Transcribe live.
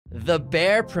The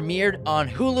Bear premiered on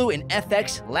Hulu and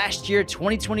FX last year,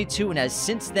 2022, and has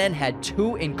since then had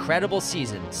 2 incredible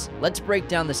seasons. Let's break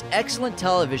down this excellent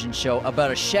television show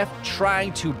about a chef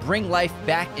trying to bring life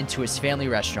back into his family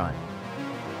restaurant.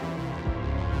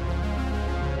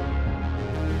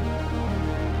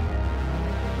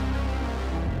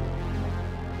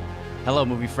 Hello,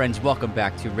 movie friends. Welcome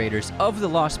back to Raiders of the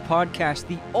Lost Podcast,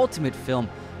 the ultimate film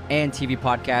and TV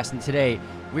podcast. And today,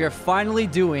 we are finally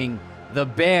doing The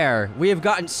Bear. We have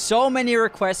gotten so many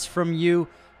requests from you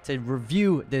to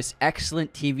review this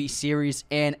excellent TV series.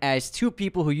 And as 2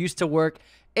 people who used to work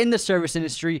in the service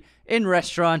industry, in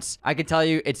restaurants, I can tell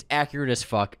you it's accurate as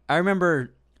fuck. I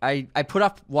remember I put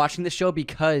off watching the show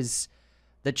because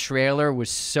the trailer was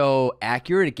so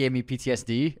accurate. It gave me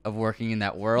PTSD of working in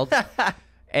that world.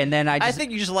 And then I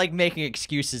think you just like making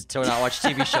excuses to not watch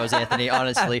TV shows, Anthony,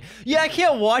 honestly. Yeah, I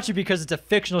can't watch it because it's a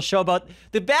fictional show about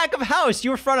the back of house.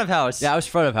 You were front of house. Yeah, I was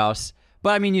front of house.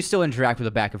 But, I mean, you still interact with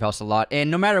the back of house a lot. And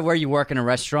no matter where you work in a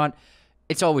restaurant,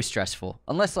 it's always stressful.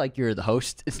 Unless, like, you're the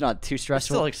host. It's not too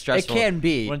stressful. It's still, like, stressful. It can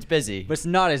be. When it's busy. But it's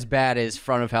not as bad as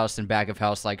front of house and back of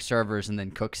house, like servers and then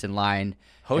cooks in line.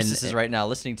 Hostesses right now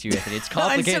listening to you, Anthony. It's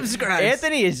complicated. Unsubscribe.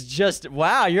 Anthony is just,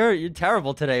 wow, you're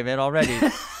terrible today, man, already.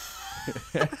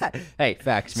 Hey,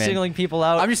 facts, man. Singling people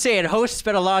out. I'm just saying, hosts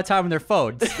spend a lot of time on their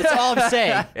phones. That's all I'm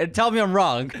saying. And tell me I'm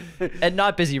wrong. And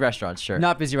not busy restaurants, sure.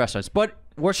 Not busy restaurants. But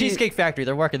Cheesecake Factory,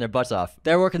 they're working their butts off.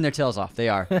 They're working their tails off. They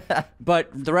are. But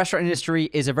the restaurant industry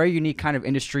is a very unique kind of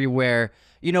industry where,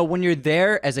 you know, when you're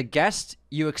there as a guest,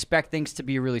 you expect things to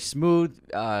be really smooth,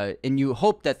 and you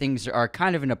hope that things are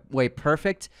kind of in a way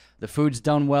perfect. The food's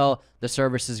done well, the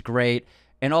service is great,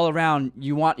 and all around,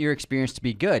 you want your experience to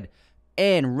be good.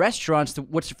 And restaurants,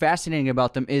 what's fascinating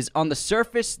about them is on the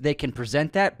surface, they can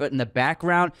present that, but in the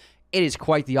background, it is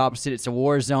quite the opposite. It's a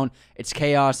war zone. It's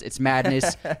chaos. It's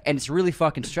madness. And it's really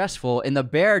fucking stressful. And The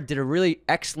Bear did a really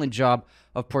excellent job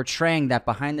of portraying that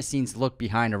behind-the-scenes look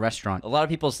behind a restaurant. A lot of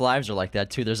people's lives are like that,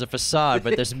 too. There's a facade,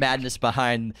 but there's madness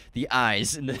behind the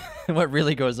eyes and what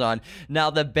really goes on. Now,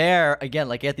 The Bear, again,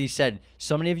 like Anthony said,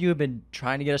 so many of you have been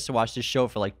trying to get us to watch this show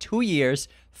for like 2 years.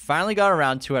 Finally got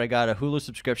around to it. I got a Hulu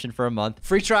subscription for a month.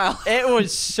 Free trial. It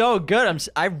was so good.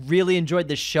 I really enjoyed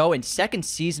the show, and second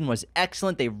season was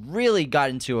excellent. They really got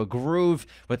into a groove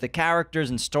with the characters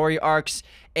and story arcs.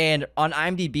 And on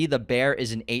IMDb, The Bear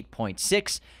is an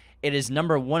 8.6. It is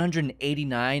number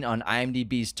 189 on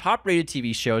IMDb's top-rated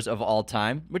TV shows of all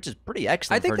time, which is pretty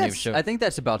excellent for a new show. I think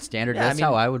that's about standard. Yeah, that's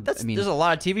how I would. I mean, there's a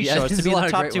lot of TV shows to be in the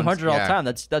top 200 all time.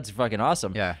 That's fucking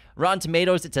awesome. Yeah. Rotten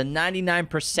Tomatoes, it's a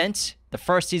 99%. The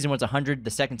first season was 100.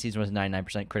 The second season was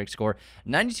 99% critic score,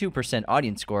 92%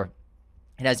 audience score.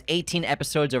 It has 18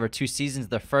 episodes over 2 seasons.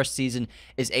 The first season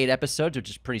is 8 episodes, which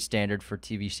is pretty standard for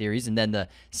TV series. And then the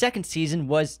second season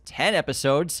was 10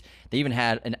 episodes. They even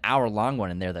had an hour-long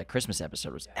one in there. That Christmas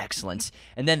episode was excellent.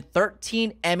 And then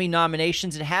 13 Emmy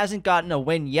nominations. It hasn't gotten a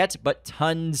win yet, but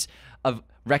tons of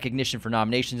recognition for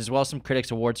nominations, as well as some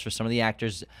critics awards for some of the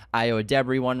actors. Io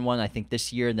Debris won one, I think,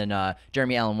 this year, and then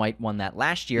Jeremy Allen White won that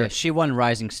last year. Yeah, she won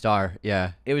Rising Star,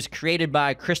 yeah. It was created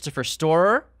by Christopher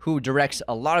Storer, who directs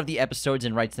a lot of the episodes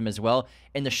and writes them as well,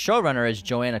 and the showrunner is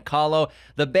Joanna Kahlo.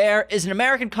 The Bear is an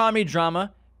American comedy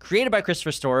drama created by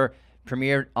Christopher Storer,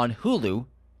 premiered on Hulu,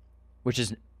 which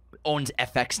owns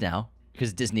FX now,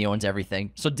 because Disney owns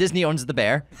everything. So Disney owns The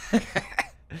Bear.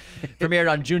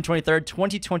 Premiered on June 23rd,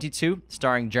 2022,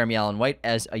 starring Jeremy Allen White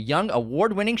as a young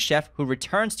award-winning chef who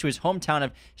returns to his hometown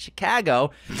of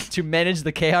Chicago to manage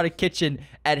the chaotic kitchen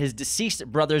at his deceased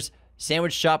brother's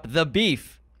sandwich shop, The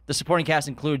Beef. The supporting cast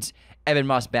includes Ebon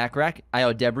Moss-Bachrach,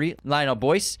 Io Debris, Lionel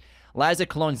Boyce, Liza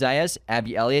Colon-Zayas,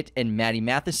 Abby Elliott, and Maddie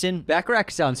Matheson. Bachrach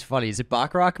sounds funny. Is it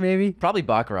Bachrach, maybe? Probably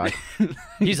Bachrach.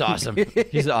 He's awesome.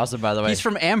 He's awesome, by the way. He's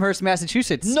from Amherst,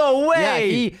 Massachusetts. No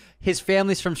way! Yeah, his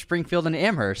family's from Springfield and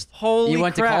Amherst. Holy crap. He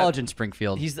went to college in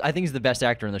Springfield. I think he's the best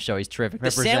actor in the show. He's terrific.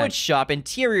 Represent. The sandwich shop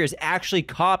interior is actually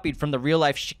copied from the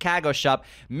real-life Chicago shop,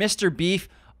 Mr. Beef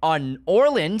on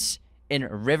Orleans in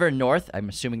River North. I'm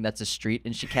assuming that's a street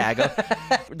in Chicago.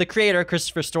 The creator,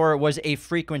 Christopher Storer, was a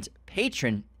frequent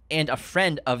patron and a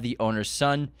friend of the owner's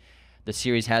son. The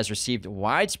series has received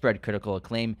widespread critical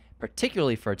acclaim,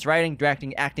 particularly for its writing,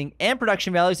 directing, acting, and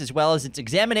production values, as well as its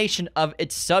examination of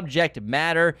its subject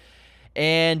matter.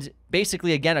 And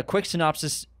basically, again, a quick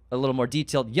synopsis, a little more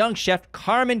detailed. Young chef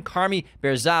Carmy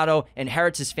Berzatto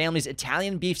inherits his family's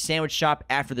Italian beef sandwich shop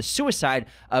after the suicide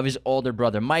of his older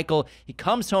brother, Michael. He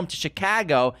comes home to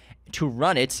Chicago to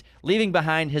run it, leaving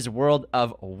behind his world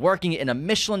of working in a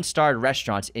Michelin-starred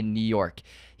restaurant in New York.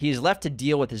 He is left to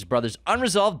deal with his brother's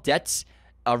unresolved debts,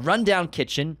 a rundown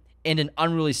kitchen, and an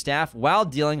unruly staff while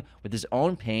dealing with his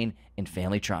own pain and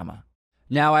family trauma.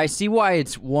 Now, I see why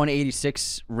it's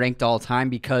 186 ranked all time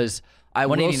because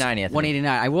 189, Anthony.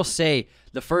 189. I will say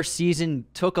the first season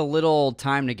took a little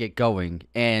time to get going,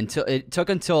 and it took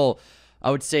until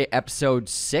I would say episode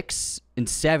 6 and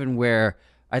 7 where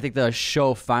I think the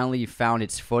show finally found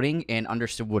its footing and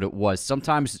understood what it was.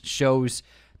 Sometimes shows,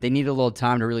 they need a little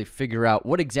time to really figure out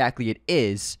what exactly it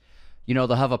is. You know,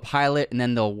 they'll have a pilot and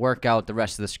then they'll work out the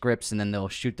rest of the scripts and then they'll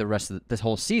shoot the rest of this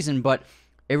whole season. But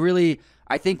it really,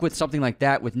 I think with something like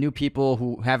that, with new people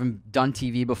who haven't done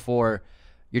TV before,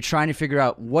 you're trying to figure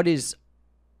out what is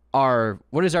our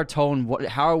tone,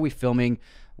 how are we filming,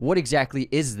 what exactly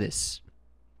is this?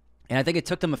 And I think it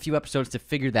took them a few episodes to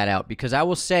figure that out because I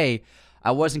will say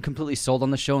I wasn't completely sold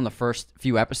on the show in the first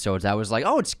few episodes. I was like,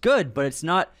 oh, it's good, but it's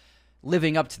not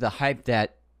living up to the hype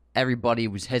that everybody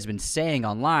has been saying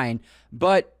online.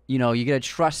 But, you know, you got to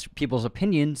trust people's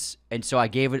opinions. And so I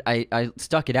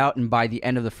stuck it out. And by the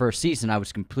end of the first season, I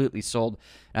was completely sold.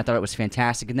 And I thought it was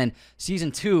fantastic. And then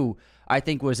season 2, I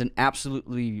think, was an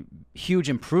absolutely huge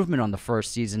improvement on the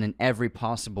first season in every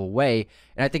possible way.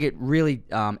 And I think it really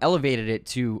elevated it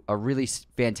to a really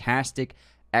fantastic,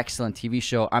 excellent TV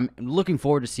show. I'm looking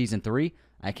forward to season 3.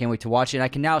 I can't wait to watch it. And I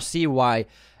can now see why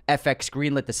FX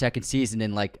greenlit the second season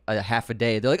in like a half a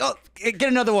day. They're like, oh, get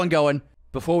another one going.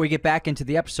 Before we get back into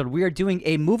the episode, we are doing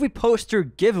a movie poster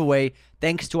giveaway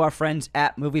thanks to our friends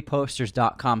at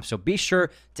movieposters.com. So be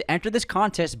sure to enter this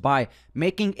contest by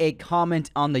making a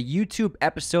comment on the YouTube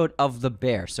episode of The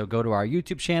Bear. So go to our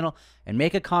YouTube channel and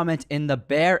make a comment in the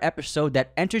Bear episode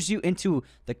that enters you into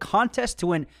the contest to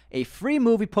win a free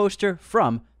movie poster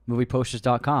from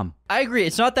movieposters.com. I agree.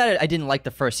 It's not that I didn't like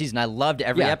the first season. I loved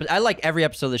every episode. I like every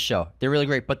episode of the show. They're really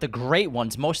great. But the great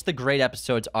ones, most of the great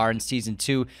episodes are in season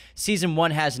 2. Season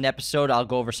 1 has an episode. I'll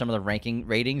go over some of the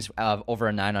ratings of over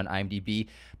a 9 on IMDb.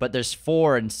 But there's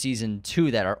 4 in season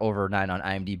 2 that are over a 9 on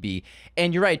IMDb.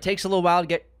 And you're right. It takes a little while to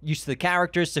get used to the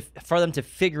characters, for them to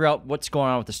figure out what's going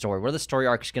on with the story. What are the story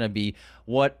arcs going to be?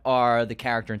 What are the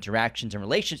character interactions and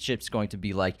relationships going to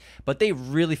be like? But they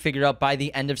really figured out by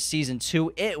the end of season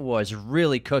 2, it was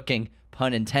really cooking,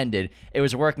 pun intended. It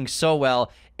was working so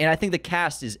well, and I think the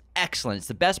cast is excellent. It's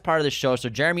the best part of the show. So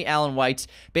Jeremy Allen White's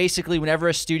basically, whenever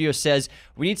a studio says,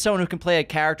 we need someone who can play a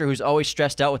character who's always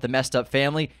stressed out with a messed up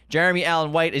family, Jeremy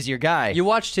Allen White is your guy. You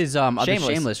watched his other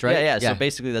Shameless, right? Yeah. So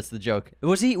basically that's the joke.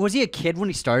 Was he a kid when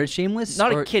he started Shameless?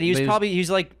 Not a kid. He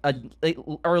was like a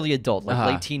early adult,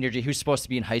 like late teenager. He was supposed to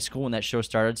be in high school when that show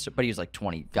started, but he was like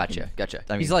 20. Gotcha. I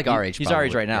mean, he's like our age. He's probably. our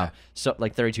age right now. Yeah. So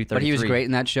like 32, 33. But he was great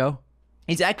in that show.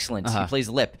 He's excellent. He plays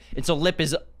Lip. And so Lip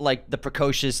is like the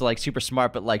precocious, like super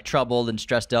smart, but like troubled and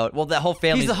stressed out. Well, that whole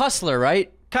family. He's the hustler,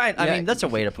 right? I mean, that's a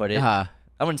way to put it. I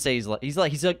wouldn't say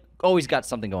he's always got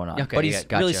something going on. Okay, but he's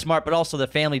really smart, but also the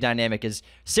family dynamic is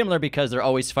similar because they're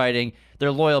always fighting.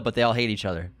 They're loyal, but they all hate each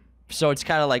other. So it's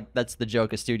kind of like that's the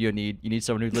joke a studio need. You need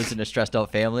someone who lives in a stressed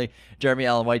out family. Jeremy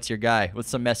Allen White's your guy with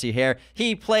some messy hair.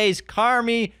 He plays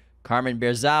Carmy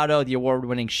Berzatto, the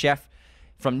award-winning chef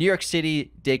from New York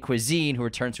City de cuisine, who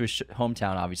returns to his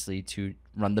hometown, obviously, to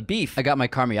run the beef. I got my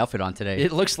Carmy outfit on today.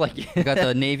 It looks like I got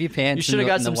the navy pants. You should have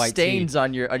got some white stains tee.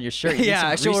 on your shirt. Yeah,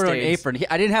 I should wear an apron.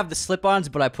 I didn't have the slip-ons,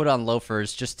 but I put on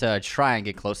loafers just to try and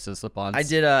get close to the slip-ons. I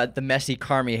did the messy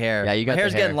Carmy hair. Yeah, you got my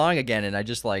hair's the hair. getting long again, and I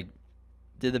just like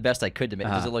did the best I could to make.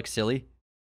 Does it look silly?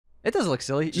 It does look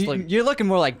silly. You're looking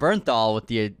more like Bernthal with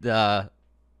the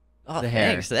hair.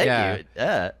 Thanks. Thank you.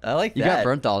 Yeah, I like that. You got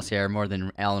Bernthal's hair more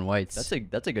than Alan White's.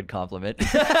 That's a good compliment.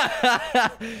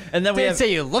 And then we didn't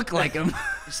say you look like him.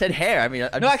 You said hair. I mean,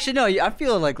 no. I'm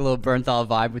feeling like a little Bernthal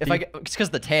vibe with you. It's because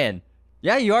the tan.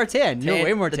 Yeah, you are tan. You're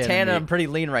way more tan. The tan, and I'm pretty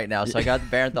lean right now, so I got the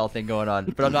Bernthal thing going on.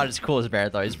 But I'm not as cool as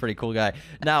Bernthal. He's a pretty cool guy.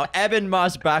 Now, Ebon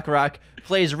Moss-Bachrach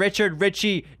plays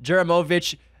Richie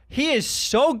Jaramovich. He is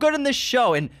so good in this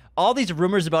show, and all these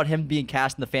rumors about him being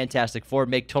cast in the Fantastic Four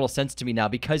make total sense to me now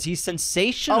because he's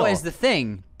sensational. Oh, as the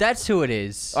Thing. That's who it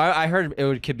is. I heard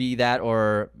could be that,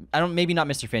 or maybe not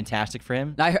Mr. Fantastic for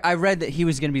him. I read that he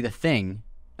was going to be the Thing.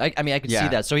 I mean, I could see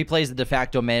that. So he plays the de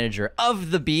facto manager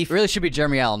of the beef. It really should be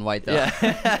Jeremy Allen White, though.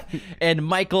 Yeah. And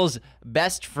Michael's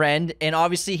best friend. And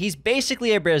obviously, he's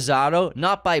basically a Berzatto,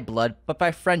 not by blood, but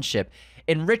by friendship.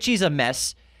 And Richie's a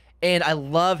mess. And I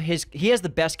love he has the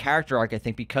best character arc, I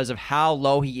think, because of how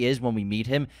low he is when we meet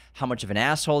him, how much of an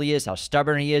asshole he is, how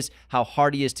stubborn he is, how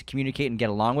hard he is to communicate and get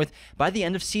along with. By the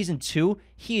end of season 2,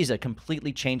 he is a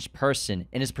completely changed person,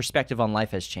 and his perspective on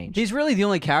life has changed. He's really the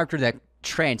only character that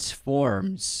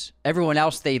transforms. Everyone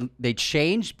else, they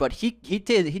change, but he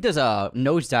does a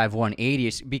nosedive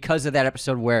 180 because of that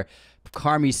episode where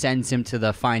Carmy sends him to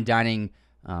the fine dining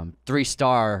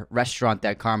 3-star restaurant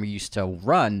that Carmy used to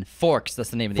run. Forks, that's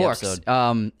the name of the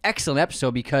episode. Excellent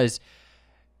episode because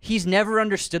he's never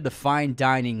understood the fine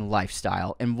dining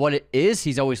lifestyle. And what it is,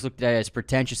 he's always looked at it as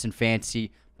pretentious and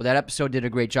fancy. But that episode did a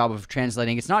great job of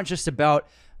translating. It's not just about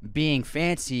being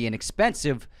fancy and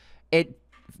expensive.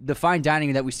 The fine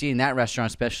dining that we see in that restaurant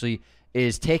especially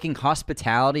is taking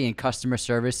hospitality and customer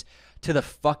service to the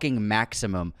fucking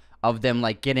maximum of them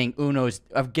like getting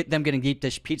them getting deep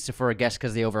dish pizza for a guest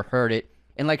because they overheard it,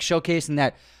 and like showcasing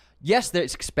that yes,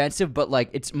 it's expensive, but like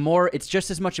it's just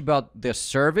as much about the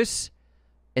service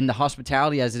and the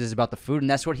hospitality as it is about the food. And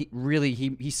that's what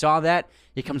he saw that.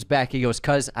 He comes back, he goes,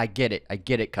 cuz I get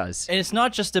it, cuz. And it's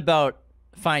not just about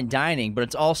fine dining, but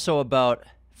it's also about,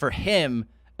 for him,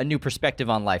 a new perspective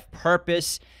on life,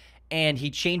 purpose. And he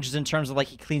changes in terms of like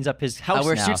he cleans up his house. I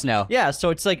wear suits now. Yeah, so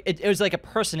it's like it was like a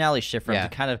personality shift for him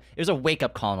to kind of. It was a wake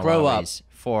up call in a lot of ways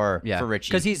for Richie,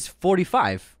 because he's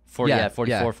 45.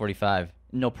 44, 45.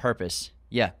 No purpose.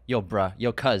 Yeah, yo, bruh,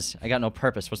 yo, cuz, I got no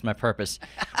purpose. What's my purpose?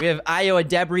 We have Ayo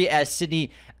Adebri as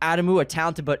Sydney Adamu, a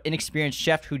talented but inexperienced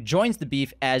chef who joins the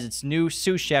Beef as its new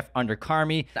sous chef under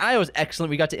Carmy. Ayo is excellent.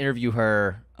 We got to interview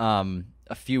her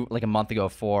a month ago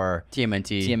for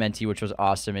TMNT, which was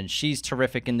awesome, and she's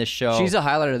terrific in this show. She's a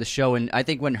highlight of the show, and I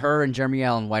think when her and Jeremy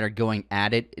Allen White are going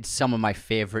at it, it's some of my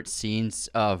favorite scenes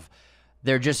of.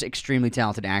 They're just extremely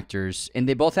talented actors, and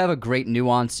they both have a great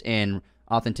nuance and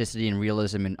authenticity and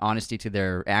realism and honesty to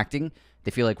their acting.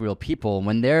 They feel like real people.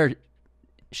 When they're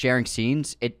sharing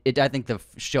scenes, I think the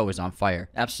show is on fire.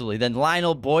 Absolutely. Then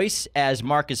Lionel Boyce as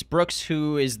Marcus Brooks,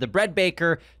 who is the bread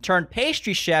baker turned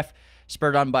pastry chef,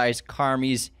 spurred on by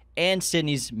Carmy's and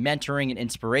Sydney's mentoring and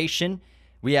inspiration.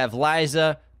 We have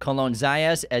Liza Colon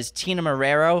Zayas as Tina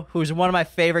Marrero, who's one of my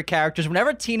favorite characters.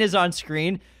 Whenever Tina's on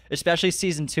screen, especially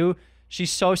season 2, she's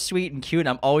so sweet and cute, and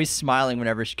I'm always smiling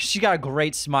whenever she's got a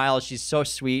great smile. She's so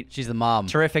sweet. She's the mom.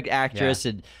 Terrific actress,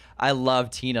 and I love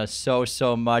Tina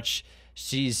so much.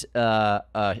 She's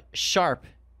a sharp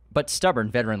but stubborn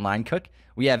veteran line cook.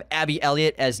 We have Abby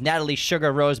Elliott as Natalie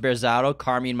Sugar Rose Berzatto,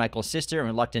 Carmy and Michael's sister, and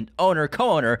reluctant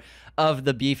co-owner of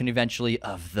the Beef and eventually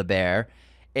of the Bear.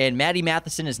 And Maddie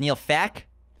Matheson as Neil Fack,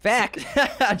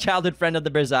 a childhood friend of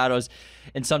the Berzattos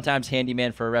and sometimes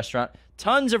handyman for a restaurant.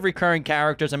 Tons of recurring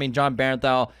characters. I mean, John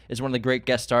Bernthal is one of the great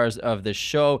guest stars of this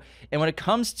show. And when it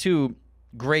comes to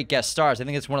great guest stars, I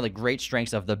think it's one of the great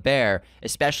strengths of The Bear,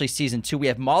 especially season 2. We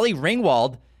have Molly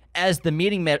Ringwald as the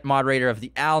meeting moderator of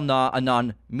the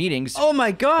Al-Anon meetings. Oh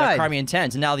my God. That Carmy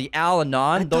intends. And now the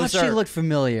Al-Anon, those she looked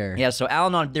familiar. Yeah, so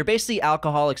Al-Anon, they're basically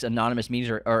Alcoholics Anonymous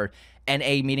meetings or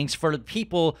NA meetings for the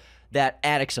people that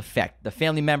addicts affect, the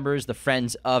family members, the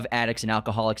friends of addicts and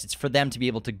alcoholics. It's for them to be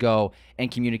able to go and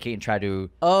communicate and try to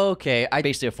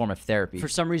basically a form of therapy. For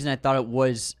some reason, I thought it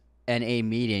was NA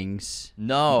meetings.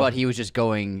 No. But he was just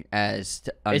going as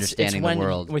understanding the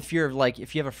world. If you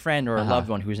have a friend or a loved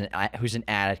one who's an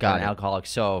addict or an alcoholic,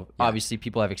 so obviously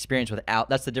people have experience with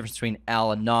that's the difference between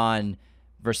Al-Anon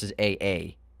versus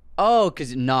AA. Oh,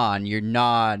 because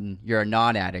you're a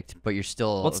non-addict, but you're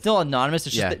still... Well, it's still anonymous.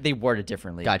 It's just that they word it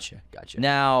differently. Gotcha.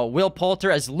 Now, Will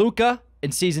Poulter as Luca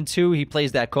in season 2. He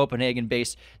plays that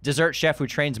Copenhagen-based dessert chef who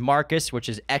trains Marcus, which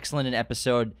is excellent in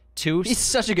episode 2. He's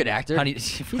such a good actor.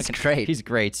 He's great. He's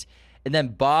great. And then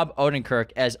Bob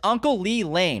Odenkirk as Uncle Lee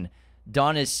Lane,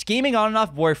 Donna's scheming on and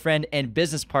off boyfriend and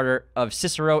business partner of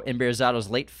Cicero and Berzatto's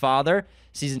late father.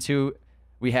 Season 2.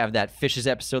 We have that Fishes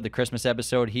episode, the Christmas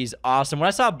episode. He's awesome. When I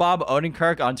saw Bob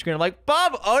Odenkirk on screen, I'm like,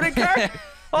 Bob Odenkirk?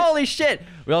 Holy shit.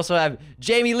 We also have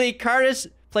Jamie Lee Curtis,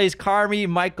 plays Carmy,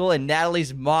 Michael, and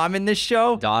Natalie's mom in this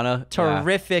show. Donna.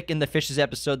 Terrific in the Fishes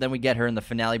episode. Then we get her in the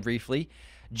finale briefly.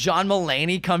 John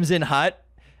Mulaney comes in hot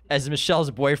as Michelle's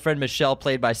boyfriend. Michelle,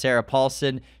 played by Sarah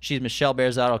Paulson. She's Michelle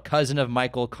Berzatto, cousin of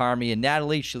Michael, Carmy, and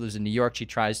Natalie. She lives in New York. She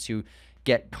tries to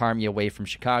get Carmy away from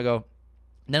Chicago.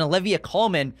 And then Olivia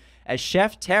Colman as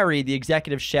Chef Terry, the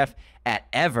executive chef at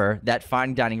Ever, that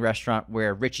fine dining restaurant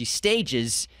where Richie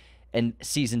stages in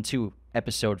season 2,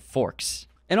 episode Forks.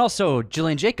 And also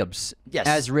Jillian Jacobs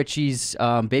as Richie's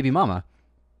baby mama.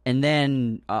 And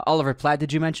then Oliver Platt,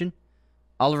 did you mention?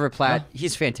 Oliver Platt,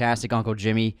 he's fantastic, Uncle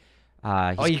Jimmy.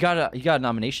 You got a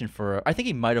nomination for... I think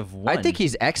he might have won. I think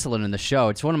he's excellent in the show.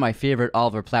 It's one of my favorite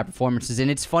Oliver Platt performances, and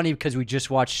it's funny because we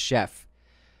just watched Chef.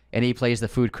 And he plays the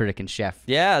food critic in Chef.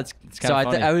 Yeah, it's kind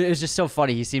of funny. It was just so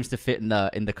funny. He seems to fit in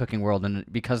the cooking world, and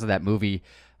because of that movie,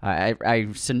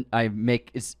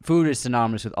 food is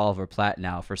synonymous with Oliver Platt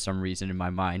now for some reason in my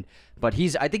mind. But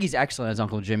I think he's excellent as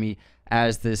Uncle Jimmy,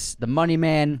 as the money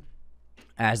man,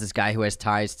 as this guy who has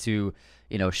ties to,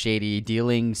 shady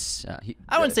dealings.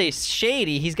 I wouldn't say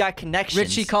shady. He's got connections.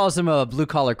 Richie calls him a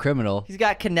blue-collar criminal. He's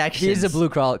got connections. He's a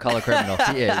blue-collar criminal.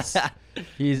 He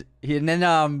is. And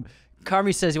then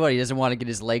Carmy says he doesn't want to get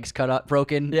his legs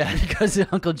broken because of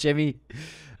Uncle Jimmy.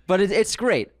 But it's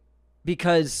great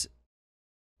because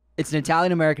it's an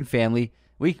Italian-American family.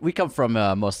 We come from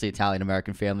a mostly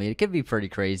Italian-American family. It can be pretty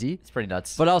crazy. It's pretty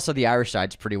nuts. But also the Irish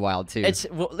side's pretty wild, too.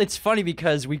 It's funny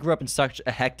because we grew up in such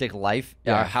a hectic life,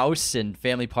 our house and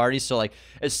family parties. So, like,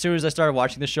 as soon as I started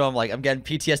watching the show, I'm getting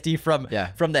PTSD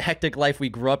from the hectic life we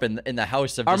grew up in the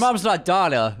house. Our mom's not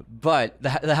Donna, but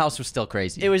the house was still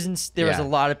crazy. There was a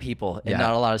lot of people and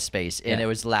not a lot of space. And it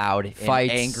was loud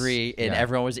Fights, and angry and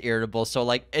everyone was irritable. So,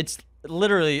 like, it's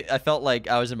literally, I felt like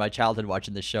I was in my childhood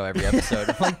watching this show every episode.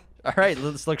 I'm like, all right,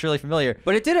 this looks really familiar.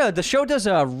 But the show does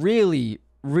a really,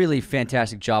 really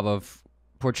fantastic job of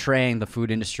portraying the food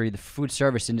industry, the food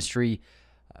service industry,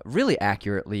 really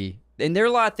accurately. And there are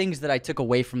a lot of things that I took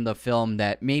away from the film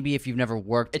that maybe if you've never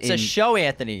worked It's a show,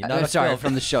 Anthony, not a film.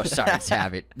 From the show. Sorry, let's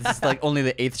have it. This is like only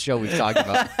the 8th show we've talked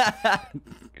about.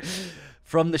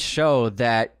 From the show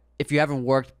that if you haven't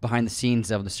worked behind the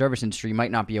scenes of the service industry, you might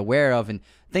not be aware of. And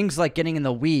things like getting in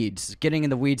the weeds. Getting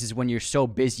in the weeds is when you're so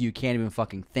busy you can't even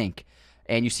fucking think.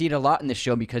 And you see it a lot in the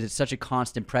show because it's such a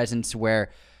constant presence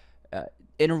where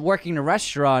in working in a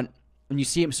restaurant, and you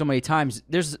see it so many times,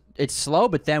 it's slow,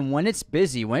 but then when it's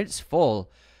busy, when it's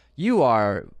full, you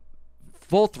are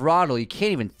full throttle. You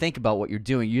can't even think about what you're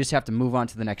doing. You just have to move on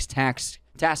to the next task,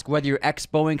 whether you're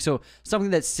expoing. So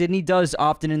something that Sydney does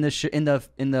often in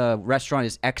the restaurant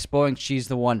is expoing. She's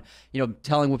the one,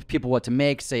 telling people what to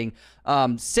make, saying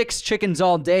 6 chickens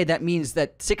all day. That means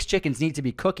that 6 chickens need to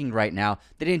be cooking right now.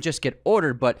 They didn't just get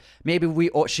ordered, but maybe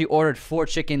she ordered 4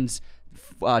 chickens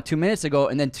 2 minutes ago,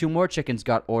 and then 2 more chickens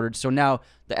got ordered. So now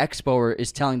the expoer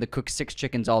is telling the cook 6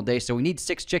 chickens all day. So we need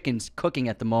 6 chickens cooking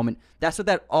at the moment. That's what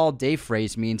that all day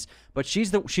phrase means. But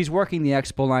she's working the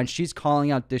expo line. She's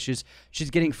calling out dishes. She's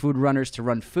getting food runners to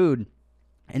run food.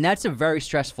 And that's a very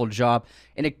stressful job.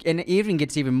 And it even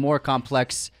gets even more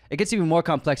complex. It gets even more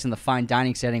complex in the fine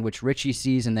dining setting, which Richie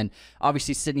sees. And then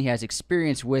obviously Sydney has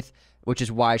experience with, which is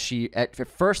why she at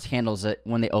first handles it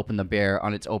when they open the Bear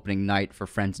on its opening night for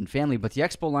friends and family. But the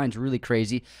expo line's really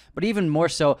crazy. But even more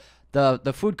so,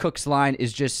 the food cooks line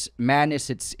is just madness.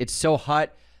 It's so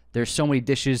hot. There's so many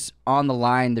dishes on the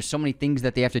line. There's so many things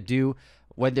that they have to do.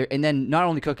 And then not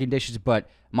only cooking dishes, but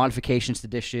modifications to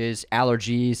dishes,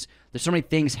 allergies. There's so many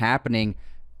things happening.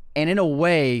 And in a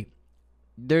way,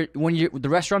 when the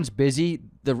restaurant's busy,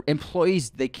 the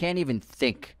employees, they can't even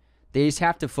think. They just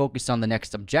have to focus on the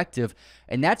next objective.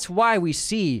 And that's why we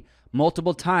see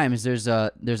multiple times there's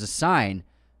a sign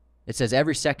that says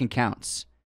every second counts.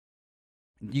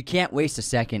 You can't waste a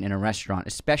second in a restaurant,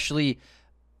 especially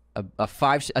a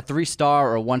 3-star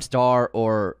or a 1-star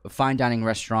or a fine dining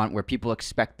restaurant where people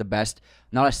expect the best.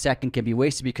 Not a second can be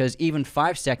wasted because even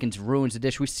 5 seconds ruins the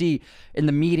dish. We see in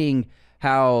the meeting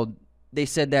how they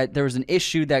said that there was an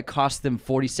issue that cost them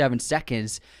 47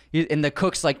 seconds. And the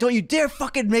cook's like, don't you dare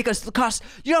fucking make us cost,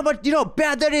 you know how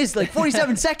bad that is, like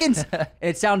 47 seconds. And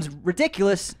it sounds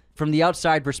ridiculous from the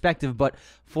outside perspective, but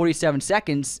 47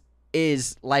 seconds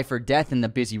is life or death in the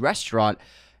busy restaurant.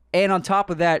 And on top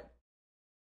of that,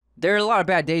 there are a lot of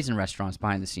bad days in restaurants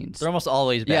behind the scenes. They're almost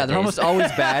always bad. Yeah, they're almost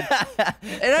always bad.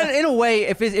 And in a way,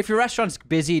 if your restaurant's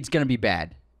busy, it's going to be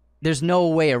bad. There's no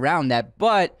way around that.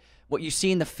 But what you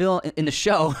see in the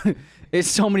show is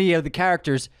so many of the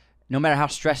characters, no matter how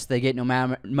stressed they get, no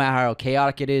matter how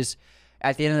chaotic it is,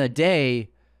 at the end of the day,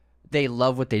 they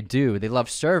love what they do. They love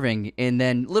serving. And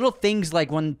then little things like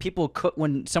when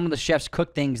some of the chefs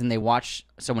cook things and they watch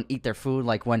someone eat their food,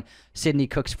 like when Sydney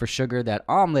cooks for Sugar that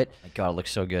omelet. My God, it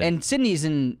looks so good. And Sydney's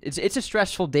it's a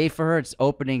stressful day for her. It's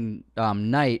opening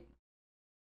night.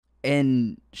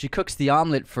 And she cooks the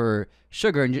omelet for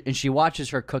Sugar, and she watches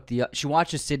her cook she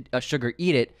watches Sugar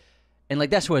eat it, and like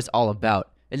that's what it's all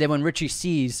about. And then when Richie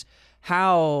sees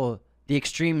how the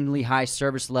extremely high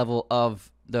service level of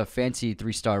the fancy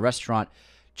 3-star restaurant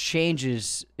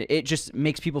changes, it just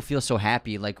makes people feel so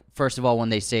happy. Like, first of all, when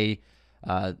they say,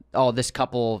 "Oh, this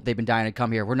couple, they've been dying to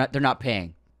come here. They're not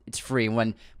paying. It's free."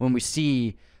 When we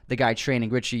see the guy training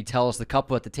Richie tells the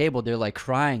couple at the table, they're like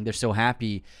crying. They're so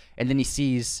happy, and then he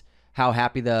sees how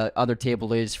happy the other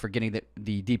table is for getting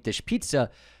the deep dish pizza.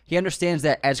 He understands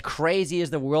that as crazy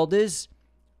as the world is,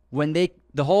 when the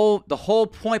whole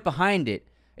point behind it,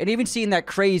 and even seeing that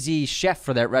crazy chef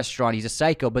for that restaurant, he's a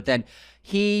psycho, but then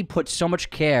he put so much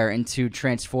care into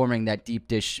transforming that deep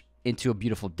dish into a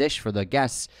beautiful dish for the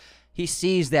guests. He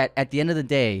sees that at the end of the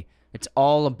day, it's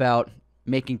all about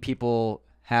making people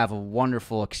have a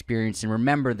wonderful experience and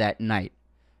remember that night.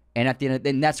 And at the end,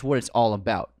 and that's what it's all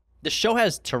about. The show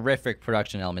has terrific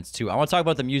production elements, too. I want to talk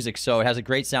about the music. So it has a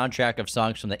great soundtrack of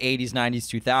songs from the 80s,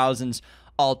 90s, 2000s,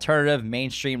 alternative,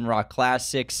 mainstream rock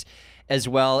classics, as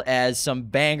well as some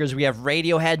bangers. We have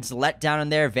Radiohead's Let Down in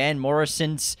there, Van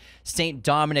Morrison's St.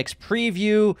 Dominic's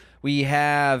Preview. We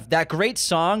have that great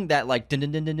song that like... Yeah,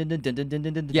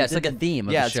 it's like a theme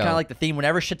of the it's show. kind of like the theme.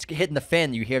 Whenever shit's hitting the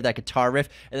fan, you hear that guitar riff,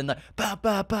 and then the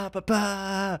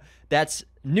ba-ba-ba-ba-ba. That's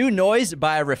New Noise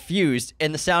by Refused,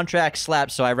 and the soundtrack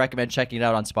slaps, so I recommend checking it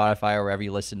out on Spotify or wherever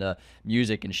you listen to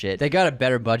music and shit. They got a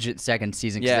better budget second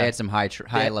season because they had some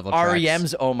high-level tracks.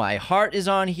 REM's Oh My Heart is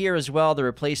on here as well. The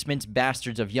Replacements,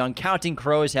 Bastards of Young, Counting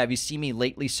Crows, Have You Seen Me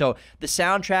Lately? So the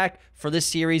soundtrack for this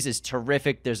series is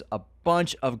terrific. There's a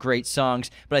bunch of great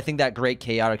songs, but I think that great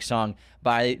chaotic song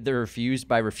by Refused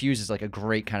is like a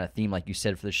great kind of theme, like you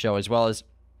said, for the show, as well as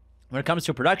when it comes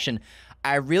to production.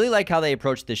 I really like how they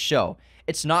approach this show.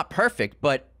 It's not perfect,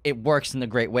 but it works in a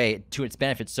great way to its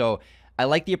benefit. So I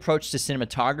like the approach to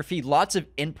cinematography. Lots of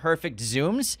imperfect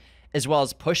zooms, as well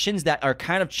as push-ins that are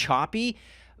kind of choppy,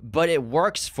 but it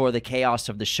works for the chaos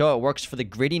of the show. It works for the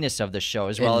grittiness of the show,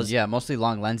 as well as... Yeah, mostly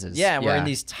long lenses. Yeah, we're in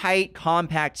these tight,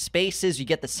 compact spaces. You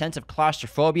get the sense of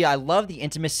claustrophobia. I love the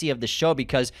intimacy of the show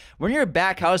because when you're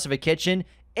back house of a kitchen,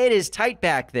 it is tight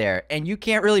back there, and you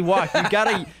can't really walk.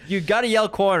 You gotta yell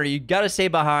corner. You gotta stay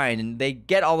behind, and they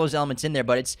get all those elements in there.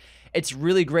 But it's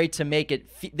really great to make it.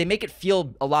 They make it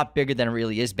feel a lot bigger than it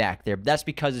really is back there. That's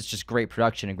because it's just great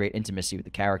production and great intimacy with the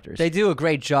characters. They do a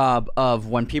great job of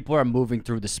when people are moving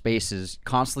through the spaces,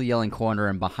 constantly yelling corner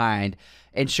and behind,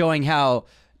 and showing how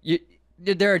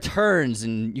there are turns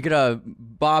and you gotta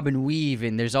bob and weave,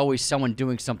 and there's always someone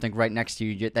doing something right next to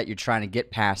you that you're trying to get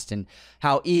past, and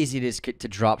how easy it is to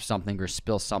drop something or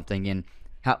spill something, and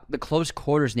how the close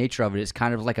quarters nature of it is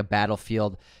kind of like a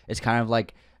battlefield. It's kind of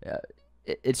like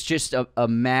it's just a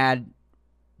mad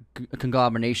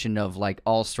conglomeration of like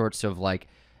all sorts of like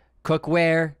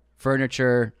cookware,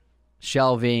 furniture,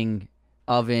 shelving,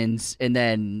 ovens, and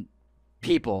then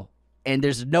people, and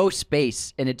there's no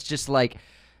space, and it's just like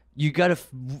you got to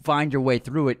find your way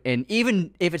through it. And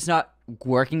even if it's not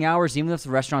working hours, even if the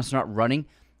restaurant's not running,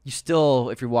 you still,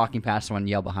 if you're walking past someone,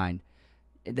 yell behind.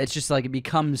 That's just like, it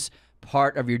becomes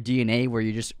part of your DNA where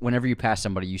you just, whenever you pass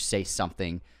somebody, you say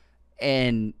something.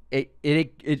 And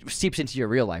it seeps into your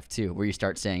real life too, where you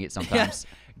start saying it sometimes.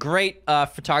 Yeah. Great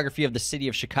photography of the city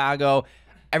of Chicago.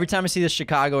 Every time I see this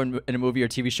Chicago in a movie or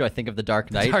TV show, I think of The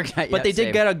Dark Knight. But they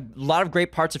did get a lot of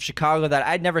great parts of Chicago that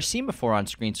I'd never seen before on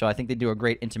screen. So I think they do a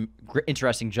great,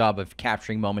 interesting job of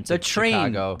capturing moments of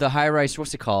Chicago. The high rise.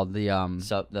 What's it called? It's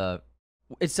the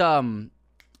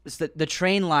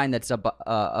train line that's up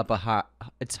a high.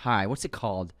 It's high. What's it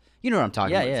called? You know what I'm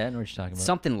talking about? Yeah, I know what you're talking about.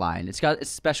 Something line. It's got a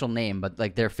special name, but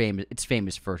like they're famous. It's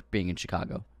famous for being in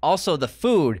Chicago. Also, the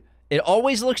food. It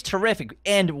always looks terrific,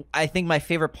 and I think my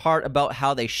favorite part about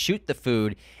how they shoot the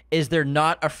food is they're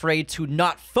not afraid to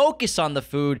not focus on the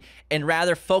food and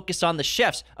rather focus on the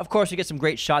chefs. Of course, we get some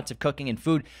great shots of cooking and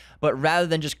food, but rather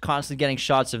than just constantly getting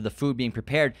shots of the food being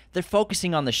prepared, they're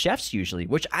focusing on the chefs usually,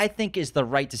 which I think is the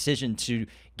right decision to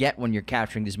get when you're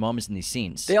capturing these moments in these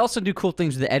scenes. They also do cool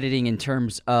things with the editing in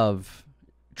terms of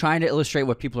trying to illustrate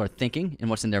what people are thinking and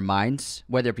what's in their minds,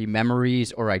 whether it be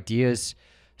memories or ideas.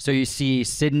 So you see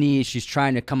Sydney, she's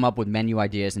trying to come up with menu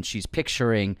ideas, and she's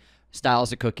picturing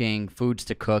styles of cooking, foods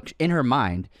to cook in her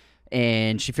mind.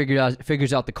 And she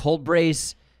figures out the cold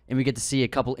braise, and we get to see a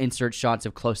couple insert shots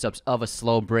of close-ups of a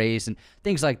slow braise and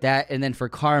things like that. And then for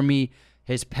Carmy,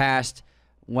 his past,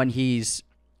 when he's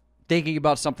thinking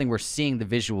about something, we're seeing the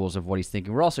visuals of what he's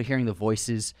thinking. We're also hearing the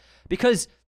voices, because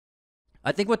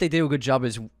I think what they do a good job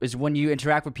is when you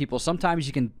interact with people, sometimes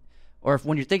you can... Or if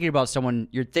when you're thinking about someone,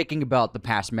 you're thinking about the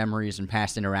past memories and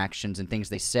past interactions and things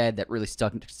they said that really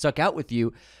stuck out with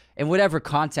you. In whatever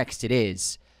context it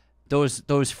is,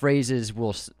 those phrases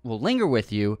will linger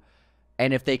with you.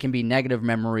 And if they can be negative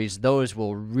memories, those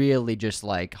will really just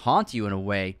like haunt you in a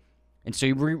way. And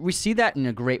so we see that in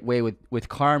a great way with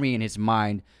Carmy and his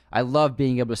mind. I love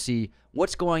being able to see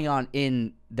what's going on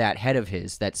in that head of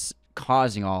his that's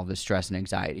causing all this stress and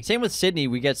anxiety. Same with Sydney.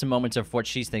 We get some moments of what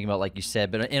she's thinking about, like you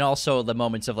said, and also the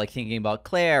moments of like thinking about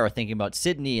Claire or thinking about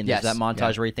Sydney, and there's that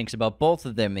montage where he thinks about both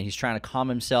of them, and he's trying to calm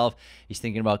himself. He's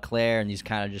thinking about Claire, and these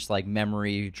kind of just like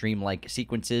memory, dream-like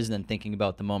sequences, and then thinking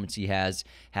about the moments he has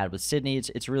had with Sydney.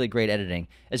 It's really great editing,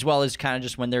 as well as kind of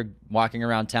just when they're walking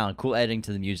around town, cool editing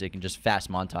to the music and just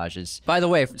fast montages. By the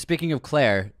way, speaking of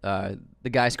Claire, the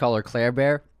guys call her Claire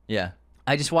Bear. Yeah.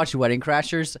 I just watched Wedding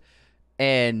Crashers,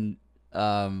 and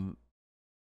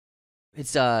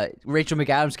It's Rachel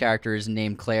McAdams' character is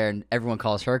named Claire, and everyone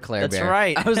calls her Claire That's Bear.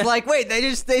 right. I was like, wait,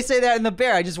 they say that in The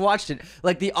Bear. I just watched it.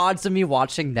 Like the odds of me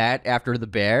watching that after The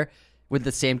Bear with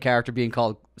the same character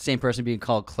same person being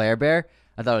called Claire Bear,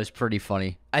 I thought it was pretty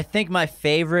funny. I think my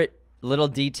favorite little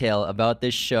detail about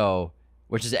this show,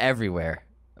 which is everywhere,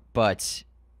 but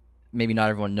maybe not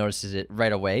everyone notices it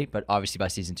right away, but obviously by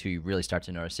season 2 you really start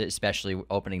to notice it, especially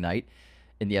opening night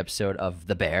in the episode of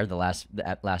The Bear, the last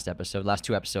episode, last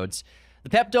 2 episodes. The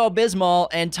Pepto-Bismol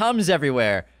and Tums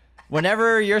everywhere.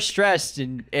 Whenever you're stressed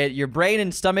and your brain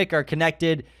and stomach are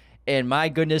connected, and my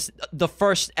goodness, the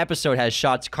first episode has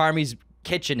shots. Carmy's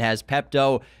kitchen has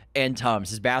Pepto and Tums.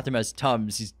 His bathroom has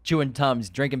Tums. He's chewing Tums,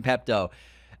 drinking Pepto.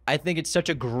 I think it's such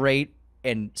a great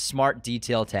and smart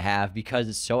detail to have because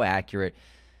it's so accurate.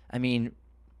 I mean,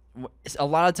 a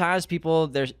lot of times people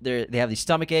they have these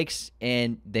stomach aches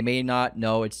and they may not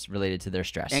know it's related to their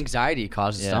stress. Anxiety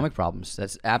causes stomach problems.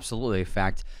 That's absolutely a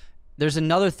fact. There's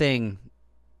another thing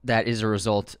that is a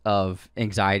result of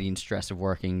anxiety and stress of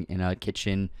working in a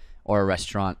kitchen or a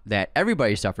restaurant that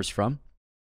everybody suffers from,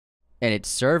 and it's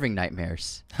serving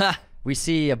nightmares. We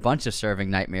see a bunch of serving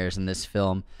nightmares in this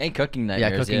film. And cooking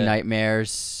nightmares. Yeah, cooking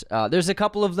nightmares. There's a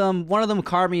couple of them. One of them,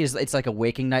 Carmy, it's like a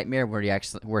waking nightmare where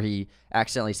he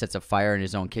accidentally sets a fire in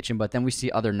his own kitchen. But then we see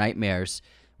other nightmares.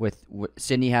 With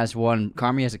Sydney has one,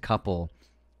 Carmy has a couple.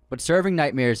 But serving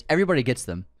nightmares, everybody gets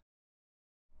them.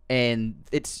 And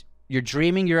you're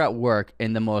dreaming you're at work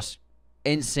and the most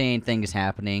insane thing is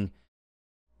happening.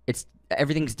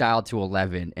 Everything's dialed to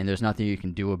 11 and there's nothing you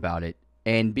can do about it.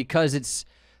 And because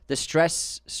the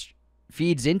stress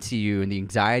feeds into you and the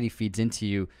anxiety feeds into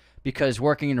you, because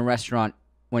working in a restaurant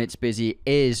when it's busy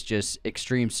is just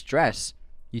extreme stress.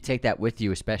 You take that with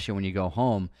you, especially when you go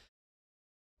home.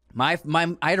 I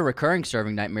had a recurring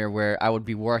serving nightmare where I would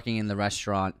be working in the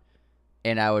restaurant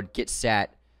and I would get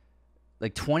sat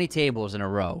like 20 tables in a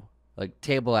row, like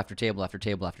table after table after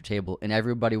table after table, and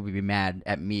everybody would be mad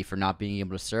at me for not being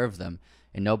able to serve them,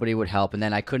 and nobody would help. And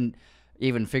then I couldn't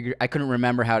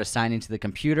remember how to sign into the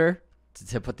computer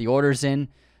to put the orders in.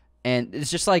 And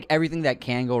it's just like everything that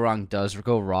can go wrong does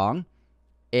go wrong.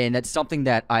 And that's something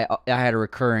that I had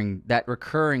that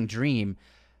recurring dream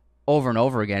over and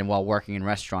over again while working in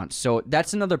restaurants. So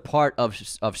that's another part of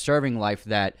serving life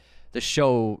that the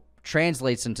show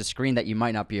translates into screen that you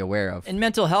might not be aware of. And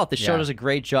mental health. The show does a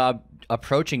great job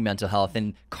approaching mental health.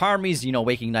 And Carmy's,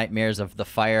 waking nightmares of the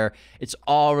fire, it's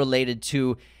all related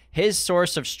to his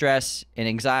source of stress and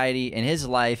anxiety in his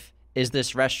life is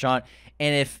this restaurant.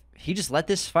 And if he just let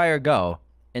this fire go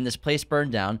and this place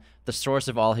burned down, the source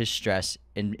of all his stress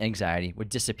and anxiety would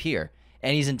disappear.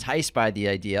 And he's enticed by the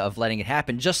idea of letting it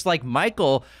happen. Just like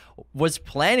Michael was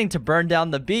planning to burn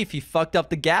down the beef. He fucked up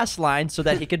the gas line so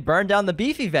that he could burn down the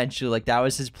beef eventually. Like, that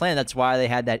was his plan. That's why they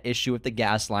had that issue with the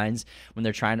gas lines when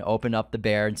they're trying to open up the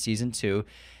Bear in season 2.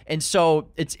 And so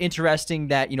it's interesting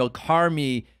that,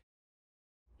 Carmy,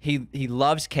 he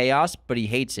loves chaos, but he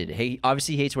hates it. He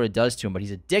obviously hates what it does to him, but he's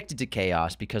addicted to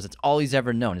chaos because it's all he's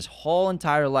ever known. His whole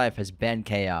entire life has been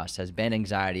chaos, has been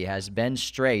anxiety, has been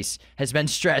stress.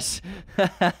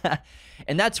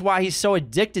 And that's why he's so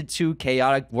addicted to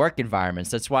chaotic work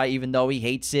environments. That's why even though he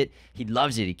hates it, he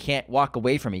loves it. He can't walk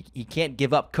away from it. He can't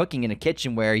give up cooking in a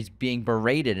kitchen where he's being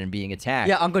berated and being attacked.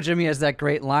 Yeah, Uncle Jimmy has that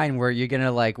great line where you're going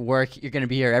to work, you're going to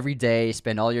be here every day,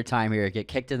 spend all your time here, get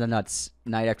kicked in the nuts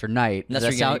night after night. Does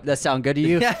that sound good to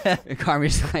you? Yeah. And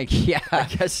Carmy's like, yeah. I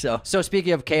guess so. So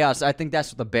speaking of chaos, I think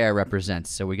that's what the Bear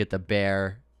represents. So we get the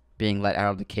Bear being let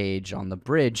out of the cage on the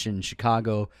bridge in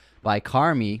Chicago by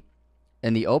Carmy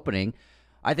in the opening.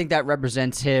 I think that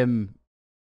represents him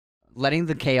letting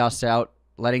the chaos out,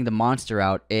 letting the monster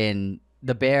out, and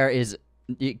the Bear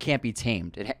it can't be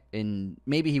tamed. And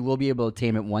maybe he will be able to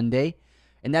tame it one day.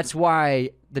 And that's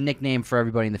why the nickname for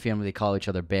everybody in the family, they call each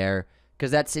other Bear, because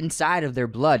that's inside of their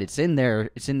blood. It's in their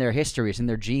history. It's in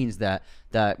their genes. That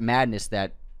madness,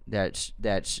 that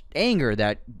anger,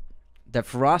 that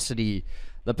ferocity,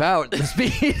 the power, the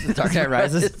speed. The Dark Knight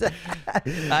Rises.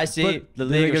 I see the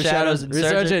League of Shadows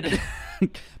insurgent.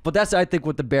 But that's, I think,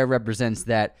 what the Bear represents,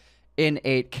 that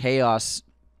innate chaos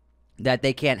that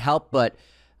they can't help but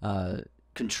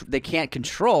they can't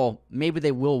control. Maybe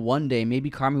they will one day. Maybe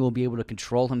Carmy will be able to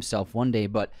control himself one day,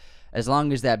 but as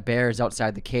long as that Bear is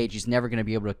outside the cage, he's never going to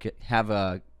be able to have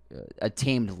a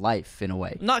tamed life in a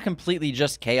way. Not completely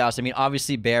just chaos. I mean,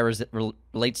 obviously Bear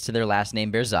relates to their last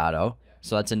name, Berzatto.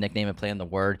 So that's a nickname and play on the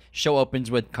word. Show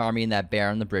opens with Carmy and that Bear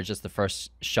on the bridge. That's the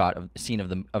first scene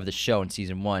of the show in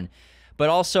season 1. But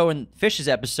also in Fish's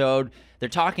episode, they're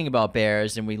talking about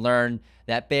bears, and we learn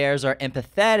that bears are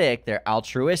empathetic, they're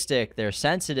altruistic, they're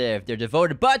sensitive, they're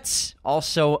devoted, but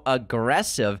also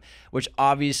aggressive, which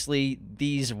obviously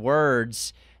these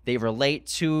words, they relate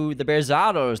to the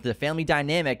Berzattos, the family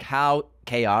dynamic, how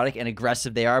chaotic and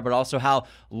aggressive they are, but also how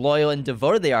loyal and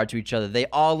devoted they are to each other. They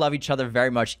all love each other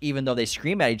very much, even though they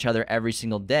scream at each other every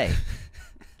single day.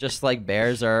 Just like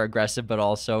bears are aggressive, but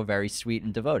also very sweet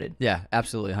and devoted. Yeah,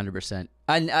 absolutely, 100%.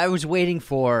 And I was waiting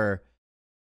for,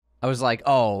 I was like,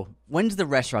 oh, when's the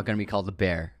restaurant going to be called The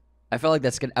Bear? I felt like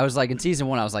that's good. I was like, in season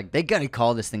 1, I was like, they got to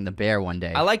call this thing The Bear one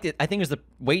day. I liked it. I think it was the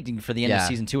waiting for the end of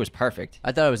season 2 was perfect.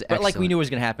 I thought it was excellent. But like we knew it was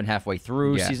going to happen halfway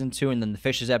through season 2, and then the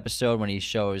Fishes episode when he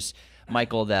shows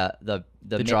Michael the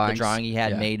drawing he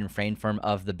had made and framed for him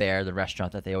of the bear, the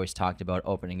restaurant that they always talked about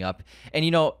opening up. And,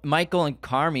 you know, Michael and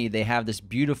Carmy, they have this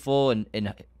beautiful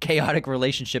and chaotic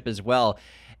relationship as well.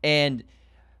 And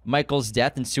Michael's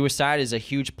death and suicide is a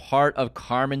huge part of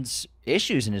Carmen's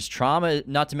issues and his trauma,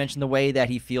 not to mention the way that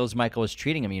he feels Michael is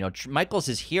treating him. You know, Michael's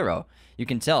his hero. You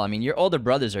can tell. I mean, your older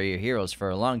brothers are your heroes for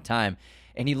a long time.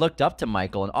 And he looked up to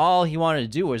Michael, and all he wanted to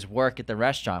do was work at the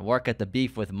restaurant, work at the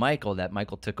beef with Michael that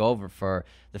Michael took over for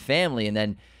the family. And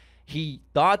then he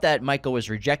thought that Michael was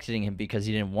rejecting him because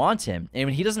he didn't want him.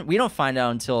 And we don't find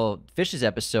out until Fish's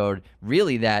episode,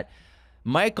 really, that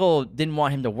Michael didn't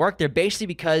want him to work there basically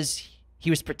because he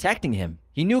was protecting him.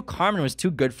 He knew Carmen was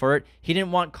too good for it. He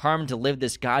didn't want Carmen to live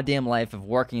this goddamn life of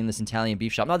working in this Italian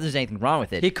beef shop. Not that there's anything wrong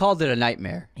with it. He called it a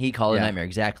nightmare. He called it a nightmare,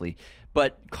 exactly.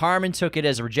 But Carmen took it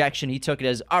as a rejection. He took it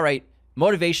as, all right,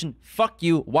 motivation, fuck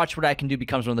you, watch what I can do,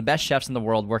 becomes one of the best chefs in the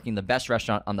world, working the best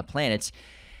restaurant on the planet.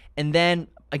 And then,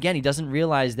 again, he doesn't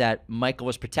realize that Michael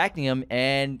was protecting him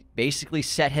and basically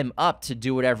set him up to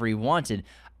do whatever he wanted.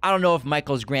 I don't know if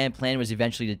Michael's grand plan was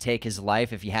eventually to take his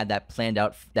life, if he had that planned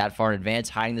out that far in advance,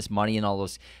 hiding this money in all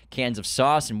those cans of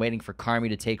sauce and waiting for Carmy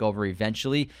to take over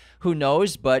eventually. Who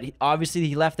knows? But obviously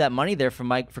he left that money there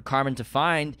for Carmen to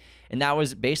find, and that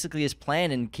was basically his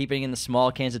plan. And keeping in the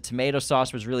small cans of tomato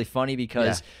sauce was really funny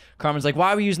because Carmen's like,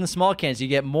 why are we using the small cans? You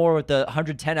get more with the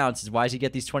 110 ounces. Why does he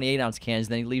get these 28-ounce cans?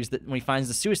 And then he leaves when he finds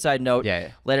the suicide note,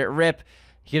 let it rip.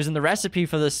 He gives him the recipe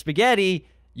for the spaghetti.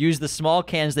 Use the small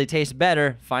cans, they taste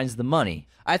better, finds the money.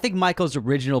 I think Michael's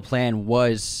original plan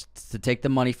was to take the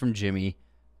money from Jimmy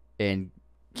and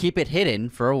keep it hidden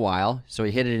for a while. So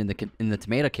he hid it in the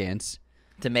tomato cans.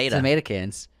 Tomato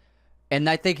cans. And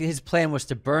I think his plan was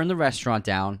to burn the restaurant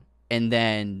down and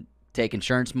then take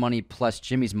insurance money plus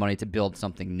Jimmy's money to build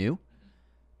something new.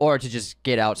 Or to just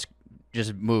get out,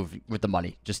 just move with the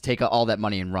money. Just take all that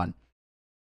money and run.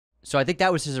 So I think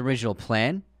that was his original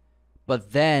plan.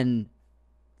 But then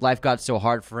life got so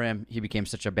hard for him. He became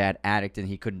such a bad addict and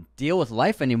he couldn't deal with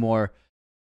life anymore.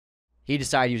 He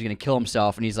decided he was going to kill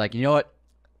himself. And he's like, you know what?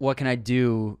 What can I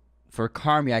do for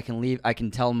Carmy? I can leave. I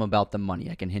can tell him about the money.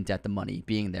 I can hint at the money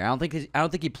being there. I don't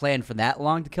think he planned for that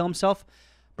long to kill himself,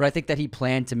 but I think that he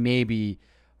planned to maybe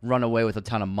run away with a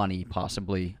ton of money,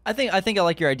 possibly. I think I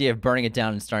like your idea of burning it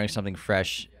down and starting something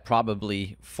fresh,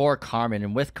 probably for Carmen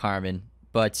and with Carmen.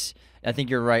 But I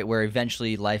think you're right, where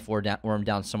eventually life wore him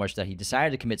down so much that he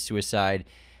decided to commit suicide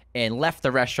and left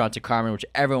the restaurant to Carmen, which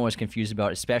everyone was confused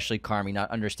about, especially Carmy,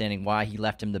 not understanding why he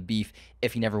left him the beef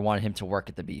if he never wanted him to work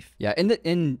at the beef. Yeah,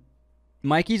 and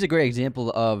Mikey's a great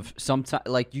example of sometimes,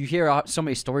 like, you hear so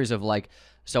many stories of, like,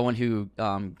 someone who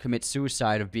commits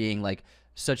suicide of being, like,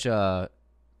 such a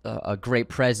great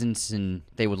presence, and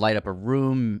they would light up a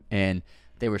room, and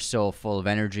they were so full of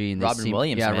energy. And Robin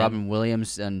Williams, man. Robin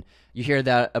Williams, and you hear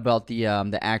that about the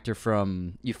actor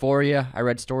from Euphoria. I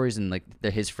read stories, and like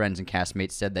his friends and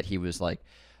castmates said that he was like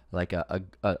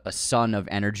a son of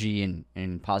energy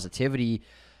and positivity.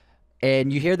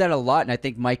 And you hear that a lot, and I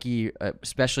think Mikey,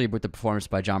 especially with the performance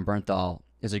by John Bernthal,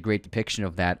 is a great depiction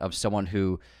of that, of someone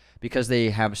who, because they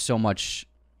have so much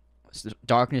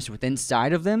darkness within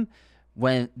inside of them,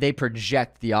 when they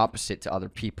project the opposite to other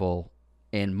people.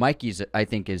 And Mikey's, I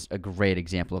think, is a great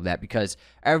example of that, because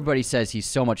everybody says he's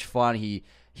so much fun. He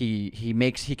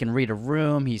can read a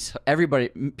room.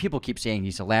 People keep saying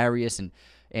he's hilarious,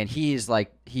 and he's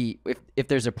like, if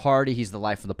there's a party, he's the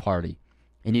life of the party,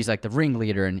 and he's like the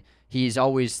ringleader, and he's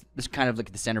always this kind of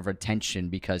like the center of attention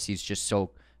because he's just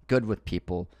so good with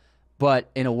people. But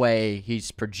in a way,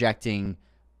 he's projecting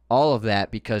all of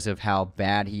that because of how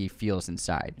bad he feels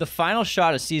inside. The final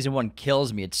shot of season 1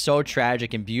 kills me. It's so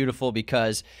tragic and beautiful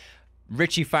because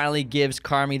Richie finally gives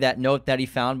Carmy that note that he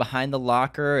found behind the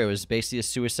locker. It was basically a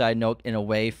suicide note in a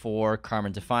way for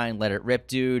Carmen to find. Let it rip,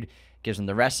 dude. Gives him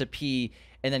the recipe.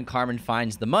 And then Carmen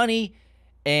finds the money.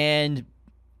 And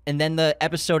And then the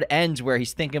episode ends where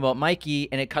he's thinking about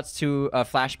Mikey, and it cuts to a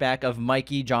flashback of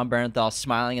Mikey, John Bernthal,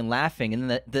 smiling and laughing.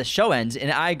 And then the show ends,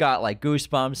 and I got like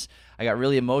goosebumps. I got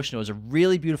really emotional. It was a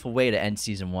really beautiful way to end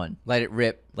season 1. Let it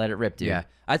rip. Let it rip, dude. Yeah.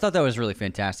 I thought that was really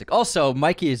fantastic. Also,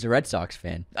 Mikey is a Red Sox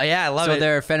fan. Yeah, I love it. So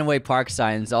there are Fenway Park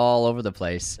signs all over the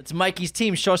place. It's Mikey's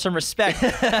team. Show some respect.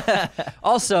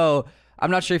 Also, I'm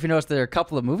not sure if you noticed there are a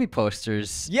couple of movie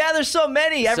posters. Yeah, there's so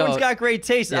many. Everyone's got great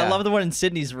taste. Yeah. I love the one in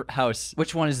Sydney's house.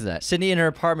 Which one is that? Sydney in her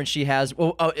apartment, she has,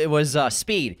 it was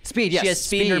Speed. Speed, yes. She has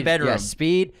Speed in her bedroom. Yes,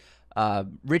 Speed.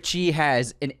 Richie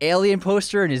has an Alien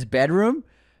poster in his bedroom.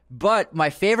 But my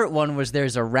favorite one was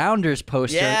there's a Rounders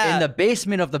poster in the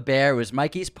basement of the Bear. It was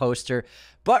Mikey's poster.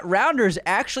 But Rounders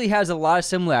actually has a lot of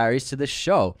similarities to this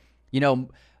show. You know,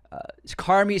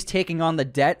 Carmy's taking on the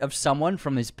debt of someone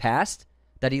from his past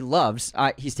that he loves.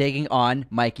 He's taking on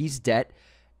Mikey's debt,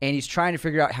 and he's trying to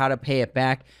figure out how to pay it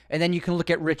back. And then you can look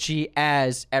at Richie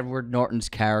as Edward Norton's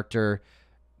character,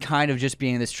 kind of just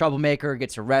being this troublemaker,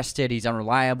 gets arrested, he's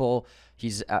unreliable,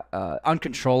 he's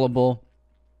uncontrollable.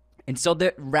 And so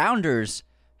the Rounders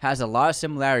has a lot of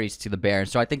similarities to the Bear, and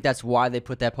so I think that's why they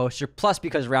put that poster. Plus,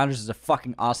 because Rounders is a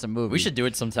fucking awesome movie. We should do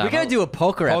it sometime. We're gonna do a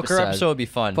poker episode. Poker episode would be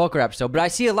fun. Poker episode, but I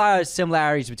see a lot of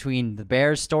similarities between the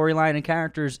Bears storyline and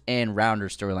characters and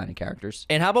Rounders storyline and characters.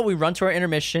 And how about we run to our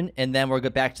intermission, and then we'll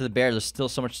get back to the Bears. There's still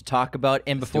so much to talk about.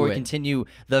 And before we continue,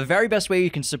 the very best way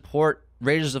you can support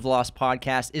Raiders of the Lost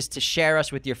podcast is to share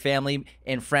us with your family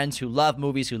and friends who love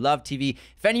movies, who love TV.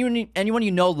 If anyone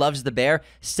you know loves The Bear,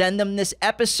 send them this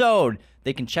episode.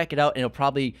 They can check it out, and it'll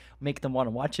probably make them want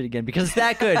to watch it again because it's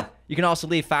that good. You can also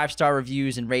leave 5-star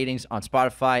reviews and ratings on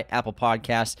Spotify, Apple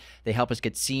Podcasts. They help us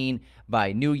get seen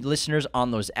by new listeners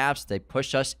on those apps. They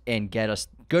push us and get us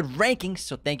good rankings,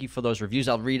 so thank you for those reviews.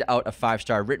 I'll read out a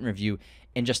 5-star written review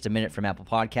in just a minute from Apple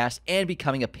Podcasts. And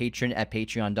becoming a patron at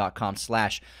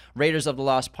patreon.com/Raiders of the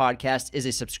Lost Podcast is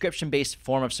a subscription-based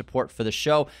form of support for the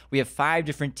show. We have 5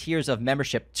 different tiers of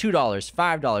membership: $2, $5,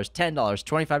 $10,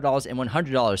 $25, and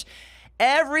 $100.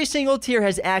 Every single tier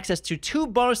has access to 2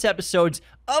 bonus episodes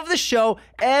of the show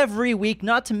every week.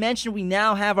 Not to mention, we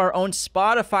now have our own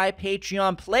Spotify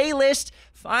Patreon playlist.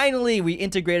 Finally, we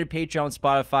integrated Patreon and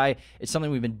Spotify. It's something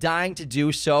we've been dying to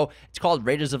do. So it's called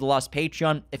Raiders of the Lost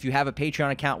Patreon. If you have a Patreon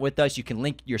account with us, you can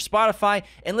link your Spotify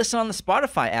and listen on the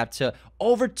Spotify app to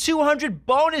over 200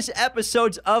 bonus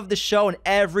episodes of the show. And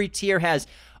every tier has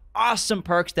awesome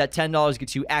perks. That $10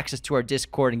 gets you access to our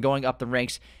Discord and going up the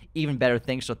ranks, even better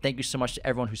things. So thank you so much to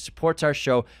everyone who supports our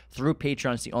show through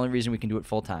Patreon. It's the only reason we can do it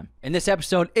full time. And this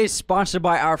episode is sponsored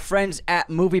by our friends at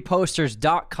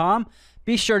movieposters.com.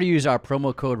 Be sure to use our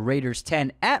promo code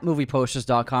Raiders10 at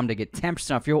movieposters.com to get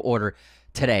 10% off your order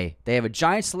today. They have a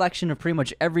giant selection of pretty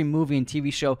much every movie and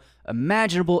TV show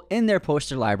imaginable in their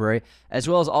poster library, as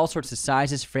well as all sorts of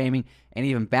sizes, framing, and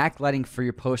even backlighting for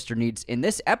your poster needs. In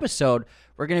this episode,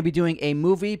 we're going to be doing a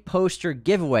movie poster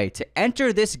giveaway. To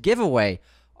enter this giveaway,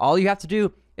 all you have to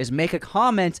do is make a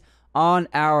comment on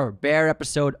our Bear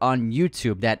episode on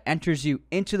YouTube. That enters you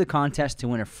into the contest to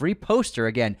win a free poster.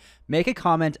 Again, make a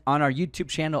comment on our YouTube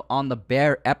channel on the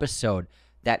Bear episode.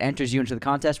 That enters you into the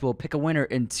contest. We'll pick a winner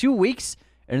in 2 weeks.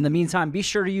 And in the meantime, be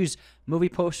sure to use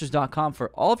movieposters.com for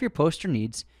all of your poster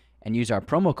needs and use our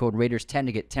promo code Raiders10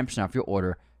 to get 10% off your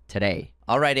order today.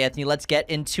 All right, Anthony, let's get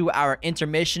into our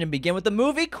intermission and begin with the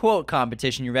movie quote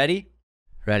competition. You ready?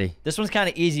 Ready. This one's kind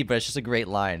of easy, but it's just a great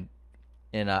line.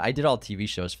 And I did all TV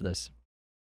shows for this.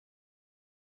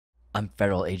 I'm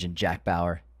Federal Agent Jack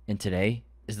Bauer, and today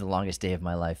is the longest day of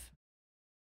my life.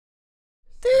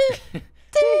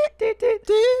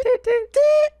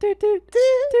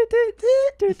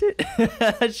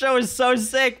 That show is so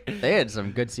sick. They had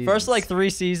some good seasons. First, 3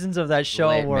 seasons of that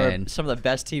show were some of the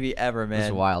best TV ever, man. It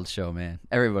was a wild show, man.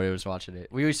 Everybody was watching it.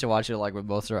 We used to watch it with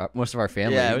most of our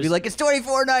family. Yeah, We'd be like, it's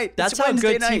 24 night. That's how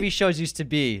good TV shows used to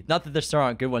be. Not that there still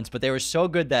aren't good ones, but they were so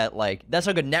good that that's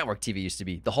how good network TV used to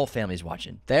be. The whole family's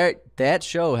watching. That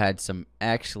show had some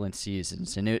excellent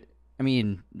seasons, and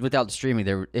without the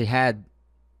streaming, it had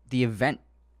the event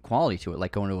quality to it,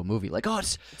 like going to a movie. Like,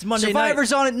 it's Monday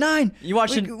Survivor's night. On at 9. You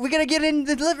watching? We're gonna get in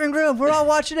the living room. We're all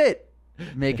watching it,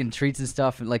 making treats and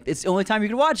stuff. And it's the only time you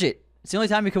can watch it. It's the only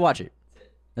time you can watch it.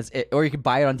 That's it. Or you could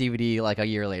buy it on DVD a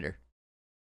year later.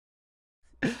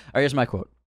 All right, here's my quote.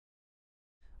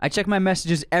 I check my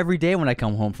messages every day when I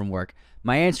come home from work.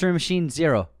 My answering machine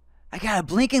 0. I got a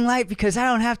blinking light because I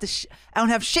don't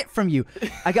have shit from you.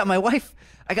 I got my wife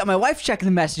checking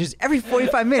the messages every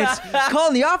 45 minutes,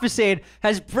 calling the office saying,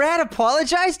 has Brad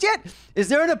apologized yet? Is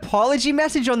there an apology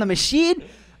message on the machine?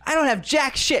 I don't have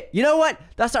jack shit. You know what?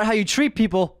 That's not how you treat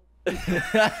people.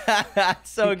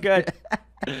 So good.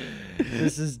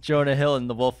 This is Jonah Hill in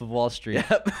The Wolf of Wall Street.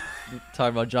 Yep.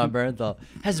 Talking about John Bernthal.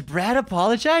 Has Brad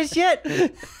apologized yet?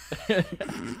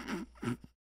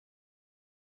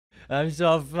 I'm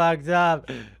so fucked up.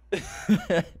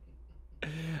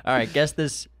 All right, guess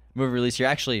this movie release year.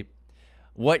 Actually,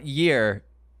 what year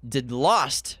did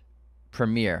Lost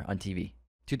premiere on TV?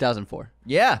 2004.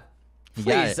 Yeah.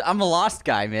 Please, I'm a Lost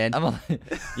guy, man.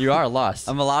 You are lost.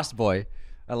 I'm a Lost boy.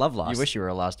 I love Lost. You wish you were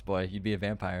a Lost boy. You'd be a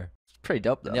vampire. It's pretty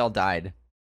dope, though. And they all died.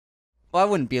 Well, I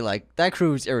wouldn't be like, that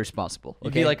crew's irresponsible. Okay?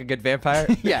 You'd be like a good vampire?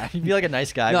 Yeah. You'd be like a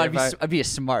nice guy. No, I'd be a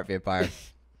smart vampire.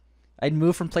 I'd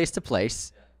move from place to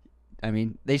place. I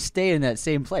mean, they stay in that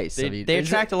same place. They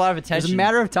attract a lot of attention. It's a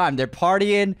matter of time. They're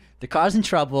partying. They're causing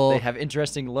trouble. They have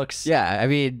interesting looks. Yeah, I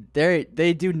mean,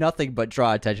 they do nothing but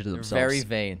draw attention to themselves. They're very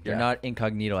vain. They're not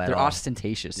incognito at all. They're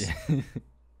ostentatious. Yeah.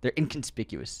 They're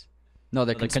inconspicuous. No,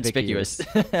 they're conspicuous.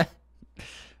 All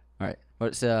right.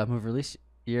 What's movie release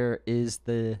year is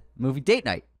the movie Date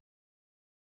Night.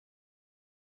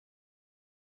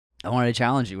 I wanted to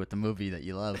challenge you with the movie that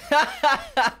you love.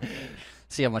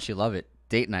 See how much you love it.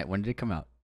 Date Night. When did it come out?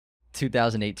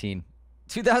 2018.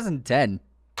 2010.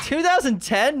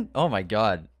 2010? Oh my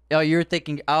god. Oh, you were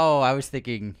thinking. Oh, I was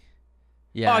thinking.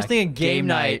 Yeah. Oh, I was thinking Game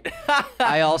Night.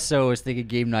 I also was thinking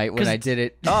Game Night when I did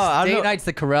it. Oh, I don't Date know. Night's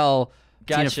the Carell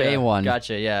Tina Fey one.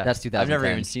 Gotcha. Yeah. That's 2010. I've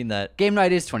never even seen that. Game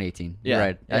Night is 2018. Yeah. You're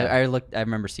right. Yeah. I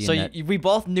remember seeing that. So we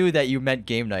both knew that you meant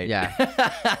Game Night. Yeah.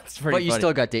 That's pretty But you funny.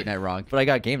 still got Date Night wrong. But I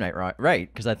got Game Night right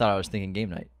because I thought I was thinking Game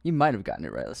Night. You might have gotten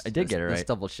it right. I did get it right. Let's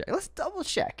double check. Let's double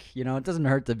check. You know, it doesn't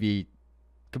hurt to be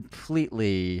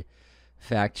completely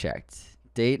fact checked.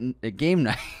 Game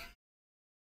Night.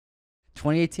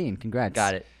 2018. Congrats.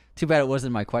 Got it. Too bad it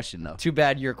wasn't my question though. Too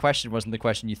bad your question wasn't the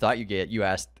question you thought you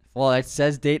asked. Well, it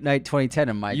says Date Night 2010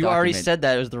 in my You document. already said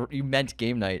that. It was you meant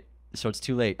Game Night, so it's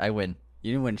too late. I win.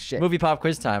 You didn't win shit. Movie pop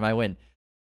quiz time. I win.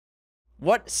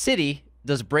 What city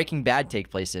does Breaking Bad take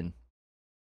place in?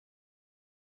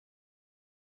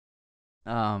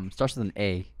 Starts with an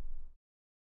A.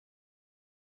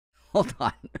 Hold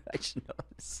on. I should know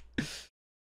this.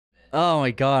 Oh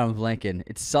my god, I'm blanking.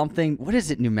 It's something. What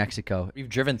is it, New Mexico? You've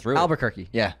driven through Albuquerque.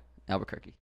 Yeah,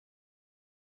 Albuquerque.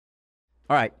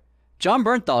 All right. John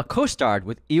Bernthal co-starred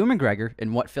with Ewan McGregor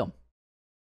in what film?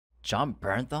 John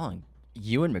Bernthal and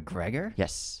Ewan McGregor?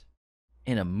 Yes.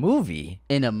 In a movie?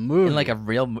 In a movie. In like a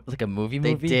movie?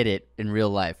 They did it in real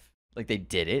life. Like they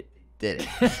did it? Did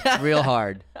it. Real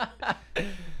hard.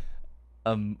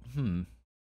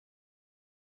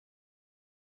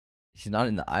 He's not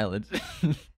in The Island.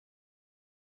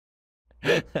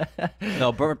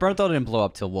 No, Bernthal didn't blow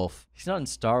up till Wolf. He's not in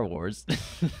Star Wars.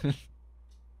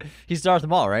 He stars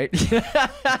them all, right?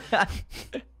 I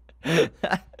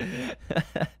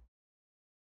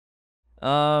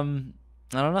don't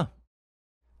know.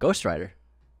 Ghost Rider.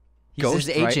 He's Ghost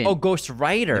his agent. Oh, Ghost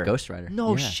Rider. The Ghost Rider.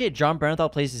 No Yeah. shit. John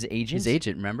Bernthal plays his agent. His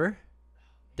agent, remember?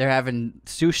 They're having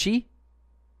sushi,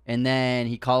 and then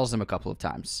he calls them a couple of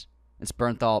times. It's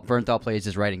Bernthal. Bernthal plays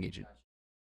his writing agent.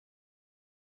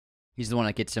 He's the one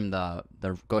that gets him the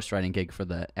ghostwriting gig for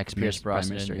the Pierce Prime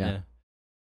Brosnan. Minister. Yeah.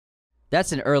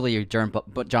 That's an earlier John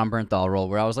Bernthal role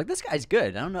where I was like, this guy's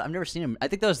good. I don't know. I've never seen him. I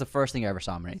think that was the first thing I ever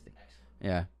saw him in anything.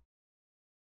 Yeah.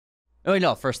 Oh,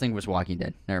 no. First thing was Walking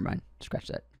Dead. Never mind. Scratch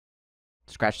that.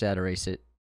 Scratch that. Erase it.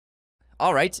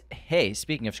 All right. Hey,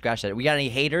 speaking of scratch that, we got any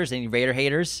haters? Any Raider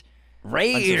haters?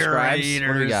 Unsubscribes?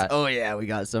 What do we got? Oh, yeah. We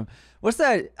got some. What's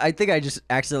that? I think I just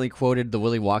accidentally quoted the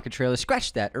Willy Wonka trailer.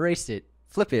 Scratch that. Erase it.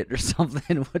 Flip it or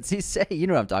something. What's he say? You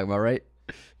know what I'm talking about, right?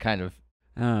 Kind of.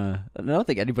 I don't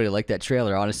think anybody liked that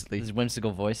trailer, honestly. His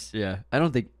whimsical voice. Yeah. I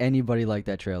don't think anybody liked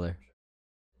that trailer.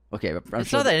 Okay, but I'm It's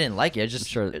sure not that I didn't like it. It's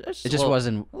just, it just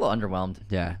wasn't. a little underwhelmed.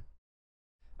 Yeah.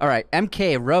 All right.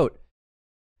 MK wrote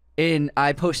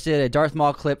I posted a Darth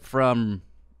Maul clip from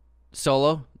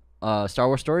Solo, Star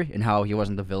Wars story, and how he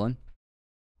wasn't the villain.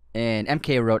 And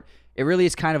MK wrote, it really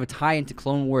is kind of a tie into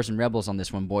Clone Wars and Rebels on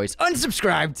this one, boys.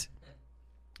 Unsubscribed.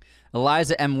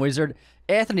 Eliza M. Wizard.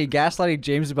 Anthony gaslighting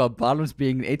James about Bottoms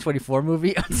being an A24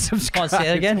 movie. Unsubscribed. Come on, say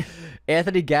that again.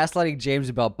 Anthony gaslighting James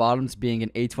about Bottoms being an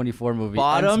A24 movie.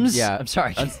 Bottoms? Yeah. I'm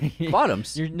sorry.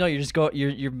 Bottoms.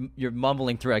 You're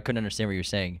mumbling through. I couldn't understand what you were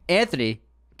saying. Anthony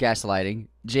gaslighting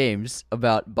James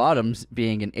about Bottoms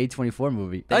being an A24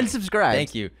 movie. Unsubscribed.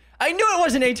 Thank you. I knew it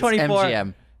wasn't A24. It's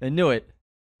MGM. I knew it.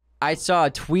 I saw a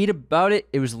tweet about it.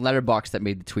 It was Letterboxd that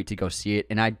made the tweet to go see it,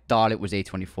 and I thought it was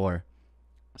A24.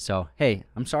 So, hey,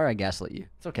 I'm sorry I gaslit you.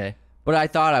 It's okay. But I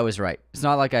thought I was right. It's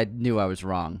not like I knew I was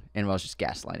wrong and I was just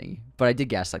gaslighting you. But I did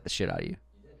gaslight the shit out of you.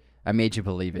 I made you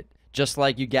believe it. Just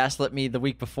like you gaslit me the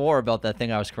week before about that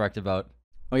thing I was correct about.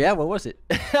 Oh yeah, what was it?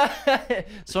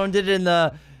 Someone did it in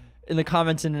the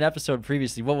comments in an episode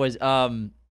previously. What was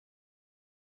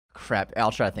crap?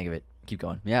 I'll try to think of it. Keep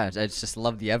going. Yeah, I just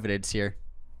love the evidence here.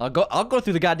 I'll go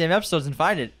through the goddamn episodes and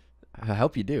find it. I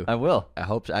hope you do. I will.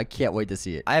 I can't wait to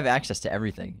see it. I have access to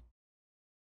everything.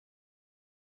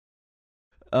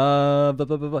 Yeah,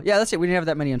 that's it. We didn't have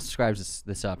that many unsubscribes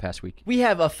this past week. We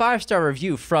have a 5-star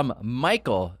review from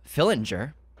Michael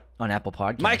Fillinger on Apple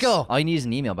Podcasts. Michael! All you need is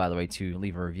an email, by the way, to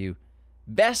leave a review.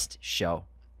 Best show.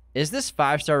 Is this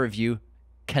 5-star review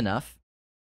enough?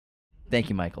 Thank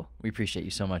you, Michael. We appreciate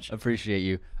you so much. Appreciate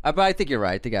you. But I think you're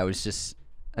right. I think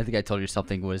I told you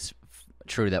something was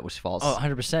true that was false. Oh,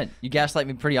 100%. You gaslight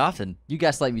me pretty often. You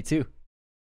gaslight me too.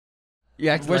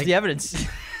 Yeah. Where's the evidence?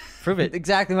 Prove it.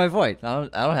 Exactly my point.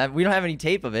 We don't have any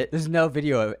tape of it. There's no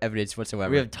video evidence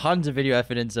whatsoever. We have tons of video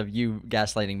evidence of you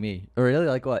gaslighting me. Oh, really?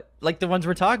 Like what? Like the ones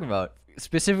we're talking about.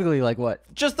 Specifically, like what?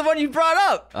 Just the one you brought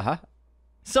up. Uh-huh.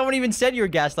 Someone even said you were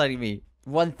gaslighting me.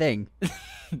 One thing.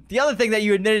 The other thing that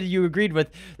you admitted you agreed with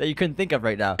that you couldn't think of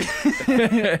right now.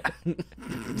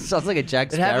 Sounds like a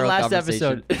Jack It happened Sparrow last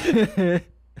conversation. episode.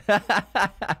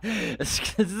 This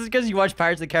is because you watched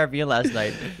Pirates of the Caribbean last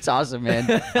night. It's awesome, man.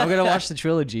 I'm gonna watch the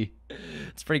trilogy.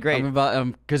 It's pretty great.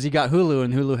 Because you got Hulu,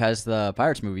 and Hulu has the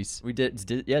Pirates movies. We did,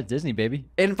 it's Disney, baby.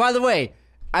 And by the way,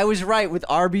 I was right with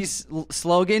Arby's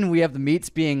slogan. We have the meats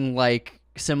being like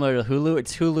similar to Hulu.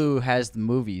 It's Hulu has the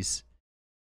movies.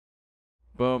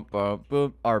 Boom, boom,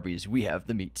 boom. Arby's, we have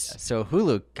the meats. So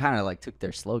Hulu kind of like took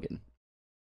their slogan.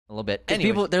 A little bit. Anyway.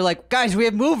 People, they're like, guys, we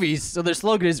have movies. So their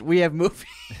slogan is, we have movies.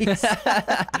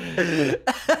 I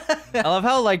love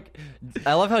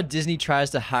how Disney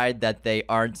tries to hide that that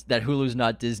Hulu's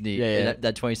not Disney. Yeah.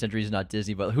 That 20th Century is not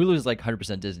Disney, but Hulu is like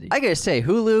 100% Disney. I gotta say,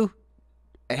 Hulu,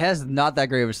 it has not that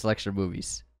great of a selection of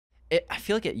movies. I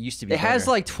feel like it used to be. It has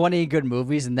like 20 good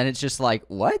movies, and then it's just like,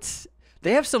 what?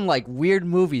 They have some like weird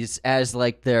movies as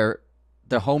like their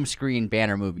home screen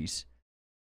banner movies.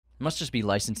 It must just be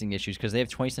licensing issues because they have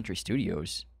 20th Century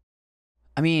Studios.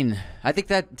 I mean, I think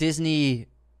that Disney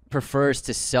prefers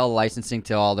to sell licensing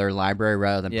to all their library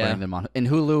rather than putting them on. And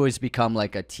Hulu has become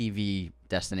like a TV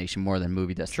destination more than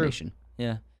movie destination. True.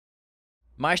 Yeah.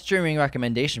 My streaming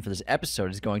recommendation for this episode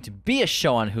is going to be a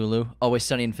show on Hulu, Always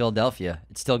Sunny in Philadelphia.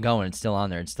 It's still going. It's still on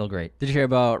there. It's still great. Did you hear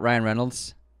about Ryan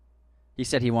Reynolds? He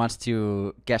said he wants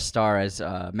to guest star as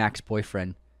Mac's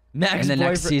boyfriend. Next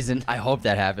season. I hope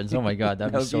that happens. Oh my god,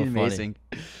 that'd be so amazing.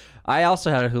 Funny. I also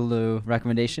had a Hulu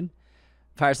recommendation.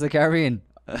 Pirates of the Caribbean.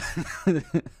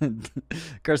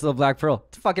 Curse of the Black Pearl.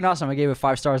 It's fucking awesome. I gave it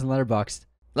 5 stars in Letterboxd.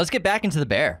 Let's get back into The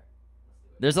Bear.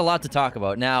 There's a lot to talk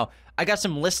about. Now, I got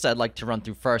some lists I'd like to run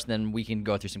through first, and then we can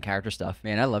go through some character stuff.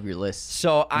 Man, I love your list.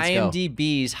 So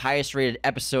IMDb's highest rated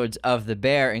episodes of The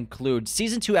Bear include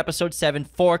Season 2, Episode 7,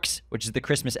 Forks, which is the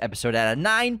Christmas episode, at a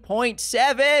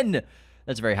 9.7.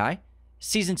 That's very high.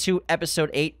 Season 2, Episode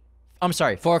 8. I'm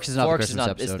sorry. Forks is not the Christmas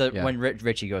episode. It's when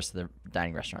Richie goes to the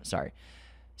dining restaurant. Sorry.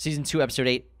 Season 2, Episode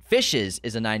 8, Fishes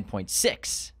is a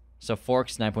 9.6. So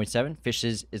Forks, 9.7.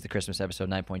 Fishes is the Christmas episode,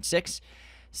 9.6.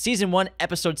 Season 1,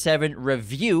 Episode 7,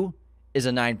 Review is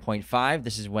a 9.5.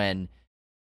 This is when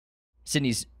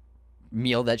Sydney's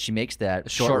meal that she makes,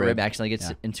 that short rib accidentally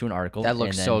gets into an article. That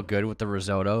looks so good with the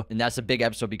risotto. And that's a big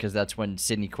episode because that's when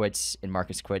Sydney quits and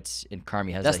Marcus quits and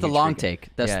Carmy has that's that the huge long freak take.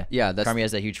 That's Carmy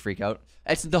has that huge freak out.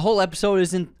 It's the whole episode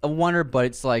isn't a oneer, but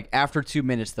it's like after 2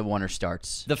 minutes the oneer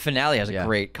starts. The finale has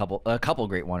a couple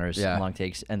great oneers and long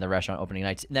takes, and the restaurant opening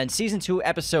nights. And then Season 2,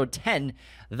 Episode 10,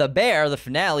 The Bear, the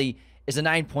finale, is a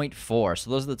 9.4. So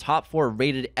those are the top 4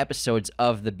 rated episodes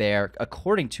of The Bear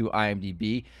according to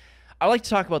IMDb. I like to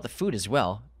talk about the food as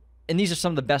well. And these are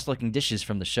some of the best looking dishes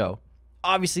from the show.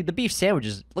 Obviously, the beef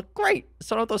sandwiches look great.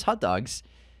 So do those hot dogs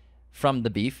from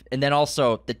the beef. And then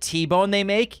also the T-bone they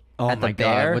make at the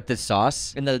Bear. God, with the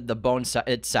sauce. And the bone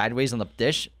it's sideways on the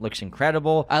dish. Looks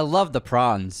incredible. I love the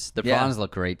prawns. The prawns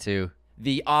look great too.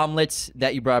 The omelets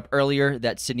that you brought up earlier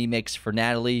that Sydney makes for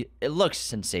Natalie, it looks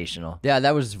sensational. Yeah,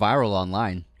 that was viral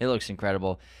online. It looks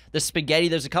incredible. The spaghetti,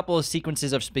 there's a couple of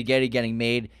sequences of spaghetti getting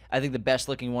made. I think the best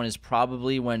looking one is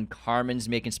probably when Carmen's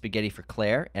making spaghetti for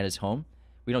Claire at his home.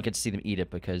 We don't get to see them eat it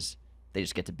because they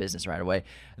just get to business right away.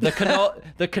 The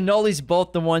cannolis,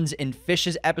 both the ones in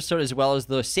Fish's episode as well as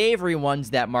the savory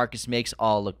ones that Marcus makes,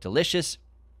 all look delicious.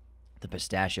 The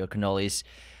pistachio cannolis.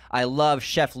 I love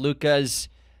Chef Luca's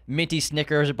minty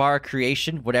Snickers bar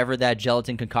creation, whatever that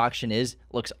gelatin concoction is,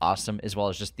 looks awesome, as well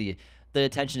as just the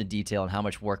attention to detail and how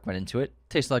much work went into it.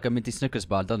 Tastes like a minty Snickers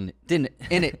bar, doesn't it? Didn't it?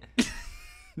 In it.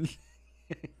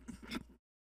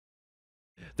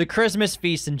 The Christmas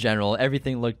feast in general,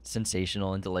 everything looked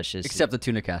sensational and delicious. Except the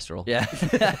tuna casserole. Yeah.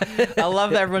 I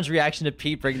love everyone's reaction to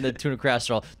Pete bringing the tuna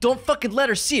casserole. Don't fucking let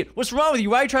her see it. What's wrong with you?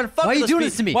 Why are you trying to fuck Why are you with us, doing Pete?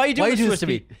 this to me? Why are you doing this to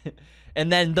me?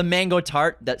 And then the mango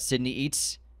tart that Sydney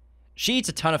eats. She eats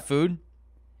a ton of food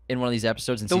in one of these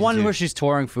episodes. In The season one 2. where she's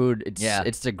touring food.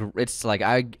 It's like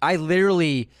I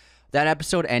literally, that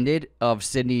episode ended of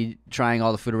Sydney trying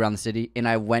all the food around the city, and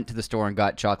I went to the store and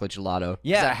got chocolate gelato.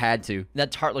 Yeah. 'Cause I had to.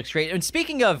 That tart looks great. And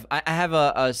speaking of, I have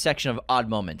a section of odd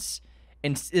moments.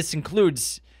 And this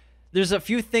includes, there's a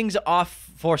few things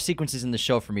off for sequences in the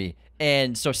show for me.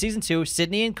 And so season 2,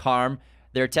 Sydney and Carm,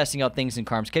 they're testing out things in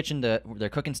Carm's kitchen. They're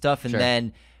cooking stuff. And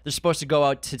then they're supposed to go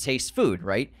out to taste food,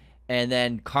 right? And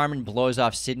then Carmen blows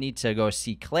off Sydney to go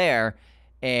see Claire.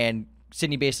 And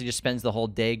Sydney basically just spends the whole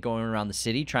day going around the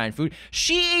city trying food.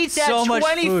 She eats So at much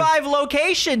 25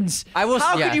 locations.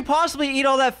 How could you possibly eat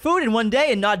all that food in one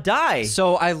day and not die?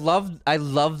 So I love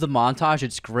the montage.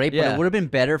 It's great, but Yeah. it would have been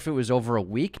better if it was over a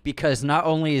week, because not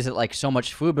only is it like so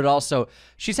much food, but also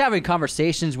she's having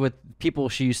conversations with people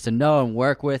she used to know and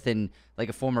work with, and like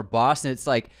a former boss, and it's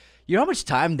like, you know how much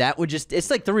time that would just,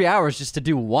 it's like 3 hours just to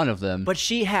do one of them. But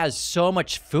she has so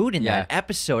much food in that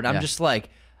episode. I'm just like,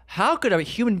 how could a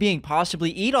human being possibly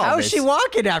eat all How this? is she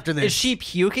walking after this? Is she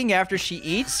puking after she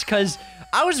eats? Because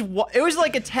it was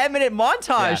like a 10-minute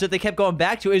montage that they kept going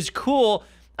back to. It was cool.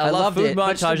 I love food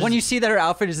montages. But when you see that her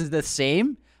outfit isn't the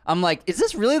same, I'm like, is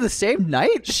this really the same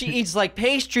night? She eats like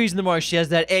pastries in the morning. She has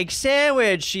that egg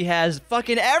sandwich. She has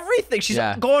fucking everything. She's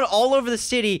going all over the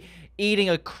city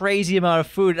eating a crazy amount of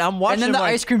food. And I'm watching. And then the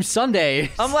ice cream sundae.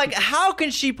 I'm like, how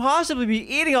can she possibly be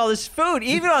eating all this food?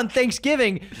 Even on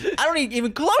Thanksgiving, I don't eat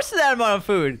even close to that amount of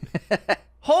food.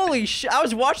 Holy shit. I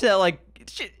was watching that like,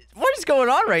 shit, what is going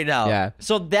on right now? Yeah.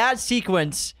 So that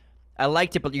sequence, I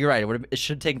liked it, but you're right. It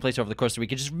should have taken place over the course of the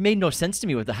week. It just made no sense to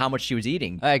me with how much she was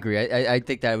eating. I agree. I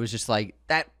think that it was just like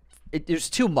that. It was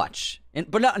too much,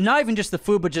 but not even just the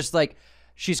food, but just like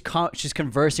she's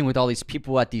conversing with all these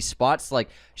people at these spots. Like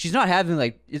she's not having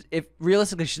like, if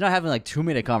realistically she's not having like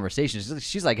 2-minute conversations.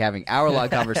 She's like having hour-long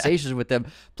conversations with them,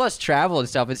 plus travel and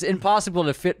stuff. It's impossible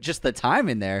to fit just the time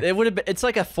in there. It would have been. It's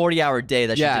like a 40-hour day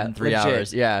that she did in 3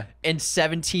 hours. Yeah, and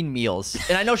 17 meals.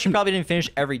 And I know she probably didn't finish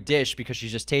every dish because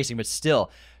she's just tasting, but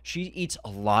still, she eats a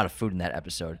lot of food in that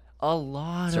episode. A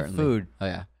lot of food. Oh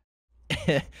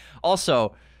yeah.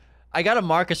 Also, I got a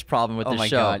Marcus problem with this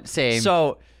show. Oh my god, same.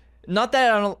 So, not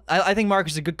that I think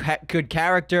Marcus is a good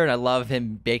character, and I love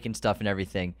him baking stuff and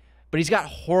everything, but he's got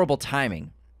horrible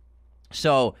timing.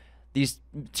 So these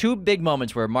two big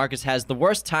moments where Marcus has the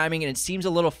worst timing, and it seems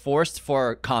a little forced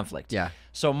for conflict. Yeah.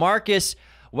 So Marcus,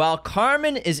 while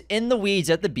Carmen is in the weeds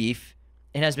at the beef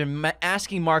and has been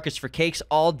asking Marcus for cakes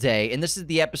all day, and this is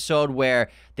the episode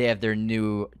where they have their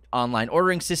new online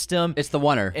ordering system. It's the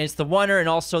oneer. And it's the oneer, and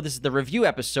also this is the review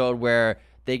episode where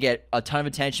they get a ton of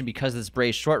attention because of this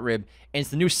braised short rib, and it's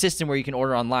the new system where you can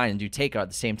order online and do takeout at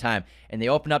the same time. And they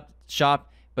open up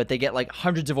shop, but they get like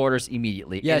hundreds of orders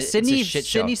immediately. Yeah, Sydney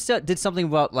did something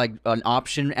about like an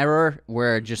option error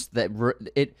where just that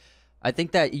it. I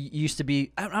think that used to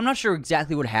be. I'm not sure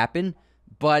exactly what happened,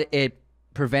 but it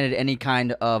prevented any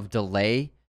kind of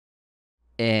delay.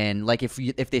 And like if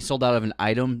they sold out of an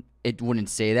item, it wouldn't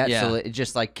say that. Yeah. So it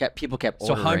just like people kept So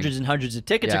ordering. hundreds and hundreds of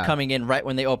tickets are coming in right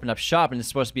when they open up shop, and it's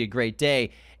supposed to be a great day.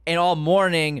 And all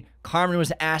morning, Carmen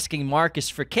was asking Marcus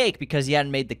for cake because he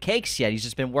hadn't made the cakes yet. He's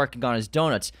just been working on his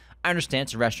donuts. I understand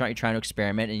it's a restaurant, you're trying to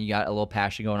experiment, and you got a little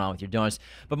passion going on with your donuts.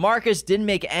 But Marcus didn't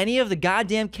make any of the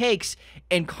goddamn cakes,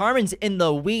 and Carmen's in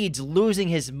the weeds losing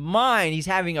his mind. He's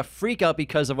having a freak out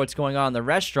because of what's going on in the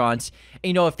restaurants. And,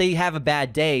 you know, if they have a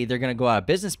bad day, they're going to go out of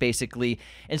business, basically.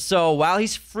 And so while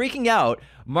he's freaking out,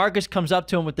 Marcus comes up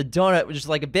to him with the donut, which is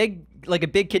like a big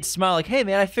kid smile, like, "Hey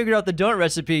man, I figured out the donut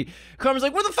recipe." Carmen's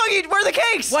like, "Where the fuck are you? Where are the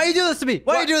cakes? Why are you doing this to me?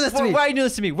 Why are you doing this to me? Why are you doing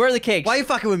this to me? Where are the cakes? Why are you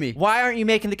fucking with me? Why aren't you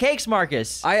making the cakes,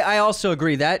 Marcus?" I also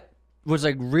agree. That was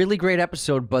a really great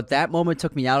episode, but that moment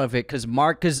took me out of it because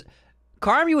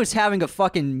Carmy was having a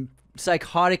fucking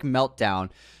psychotic meltdown,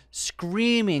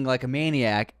 screaming like a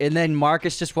maniac, and then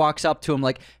Marcus just walks up to him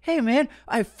like, "Hey man,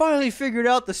 I finally figured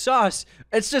out the sauce."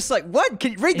 It's just like, what?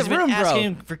 Can you read the room, been bro? asking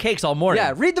him for cakes all morning.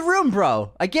 Yeah, read the room,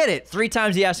 bro. I get it. 3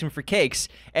 times he asked him for cakes,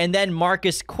 and then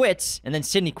Marcus quits, and then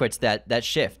Sydney quits that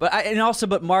shift.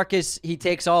 But Marcus, he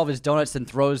takes all of his donuts and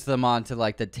throws them onto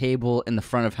like the table in the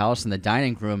front of house in the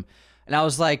dining room, and I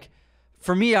was like,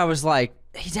 for me, I was like,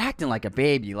 he's acting like a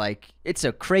baby. Like, it's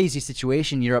a crazy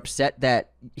situation. You're upset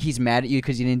that he's mad at you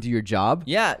because you didn't do your job.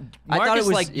 Yeah, I thought Marcus it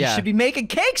was like, you should be making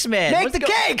cakes, man. Make the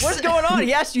cakes! What's going on?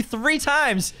 He asked you 3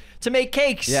 times to make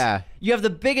cakes. Yeah. You have the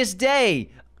biggest day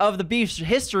of the beef's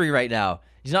history right now.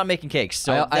 He's not making cakes.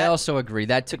 So I also agree.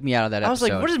 That took me out of that episode. I was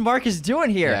like, what is Marcus doing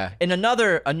here? Yeah. And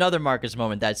another Marcus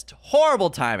moment. That's horrible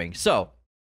timing. So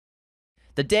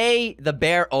the day the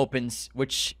bear opens,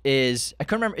 which is, I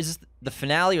couldn't remember, is this the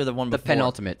finale or the one before?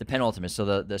 Penultimate. The penultimate.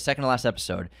 So the second to last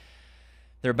episode.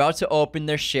 They're about to open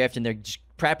their shift, and they're just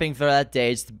prepping for that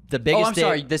day. It's the biggest Oh, I'm day.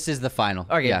 sorry. This is the final.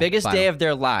 Okay, Yeah, biggest final. day of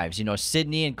their lives. You know,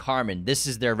 Sydney and Carmen, this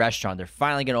is their restaurant. They're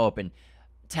finally going to open.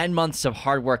 10 months of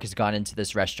hard work has gone into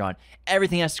this restaurant.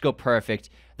 Everything has to go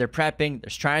perfect. They're prepping. They're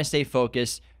trying to stay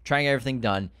focused, trying to get everything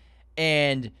done.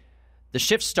 And the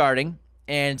shift's starting,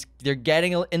 and they're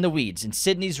getting in the weeds. And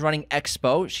Sydney's running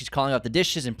expo. She's calling out the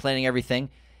dishes and planning everything.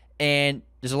 And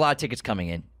there's a lot of tickets coming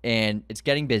in, and it's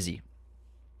getting busy.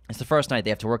 It's the first night.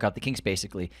 They have to work out the kinks,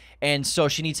 basically. And so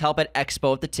she needs help at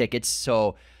expo with the tickets.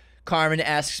 So Carmen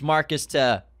asks Marcus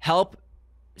to help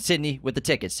Sydney with the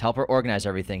tickets, help her organize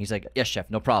everything. He's like, yes, chef,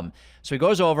 no problem. So he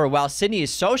goes over while Sydney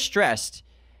is so stressed.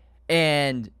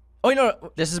 And,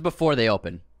 This is before they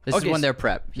open. This is when they're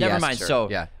prep. He never asks mind. her. So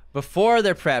yeah. before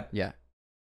their prep. Yeah.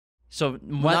 So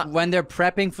When they're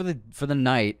prepping for the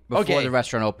night before Okay. the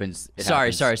restaurant opens.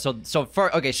 Sorry. So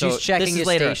She's checking this is his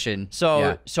later. station. So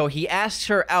Yeah. so he asks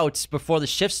her out before the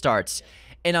shift starts,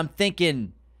 and I'm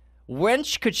thinking, when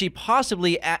could she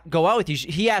possibly go out with you?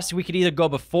 He asked we could either go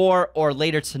before or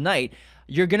later tonight.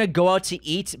 You're gonna go out to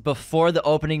eat before the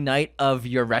opening night of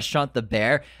your restaurant, The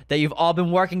Bear, that you've all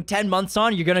been working 10 months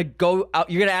on. You're gonna go out.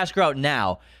 You're gonna ask her out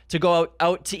now to go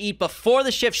out to eat before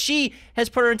the shift. She has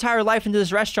put her entire life into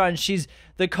this restaurant, and she's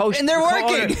the coach. And they're co-owner.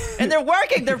 working. And they're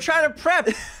working. They're trying to prep.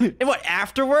 And what,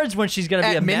 afterwards, when she's gonna be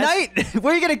At a mess? midnight?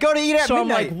 Where are you going to go to eat at So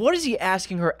midnight? I'm like, what is he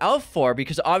asking her out for?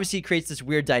 Because obviously he creates this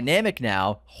weird dynamic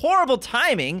now. Horrible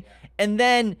timing. And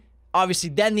then, obviously,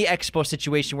 then the expo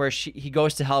situation where he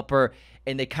goes to help her,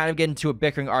 and they kind of get into a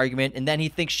bickering argument, and then he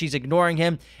thinks she's ignoring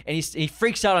him, and he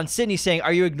freaks out on Sydney saying,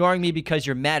 are you ignoring me because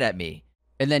you're mad at me?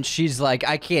 And then she's like,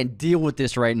 I can't deal with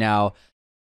this right now.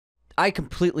 I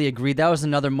completely agree. That was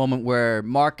another moment where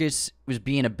Marcus was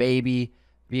being a baby,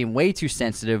 being way too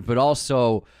sensitive, but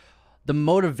also the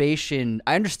motivation.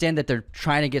 I understand that they're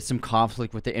trying to get some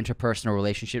conflict with the interpersonal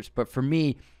relationships, but for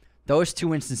me, those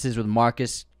two instances with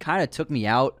Marcus kind of took me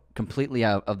out completely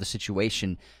out of the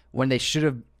situation when they should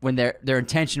have, when their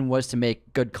intention was to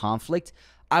make good conflict.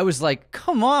 I was like,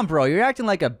 come on, bro, you're acting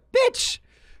like a bitch.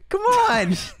 Come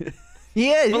on.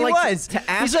 Yeah, he was.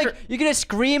 He's like, you're going to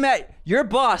scream at your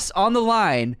boss on the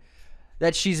line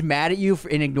that she's mad at you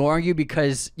and ignoring you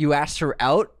because you asked her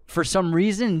out for some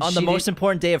reason. On the most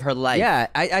important day of her life. Yeah,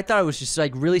 I thought it was just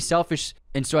like really selfish.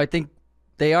 And so I think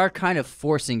they are kind of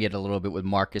forcing it a little bit with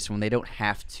Marcus when they don't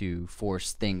have to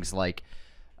force things. Like,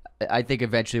 I think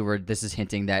eventually where this is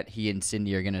hinting that he and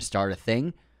Cindy are going to start a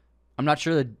thing. I'm not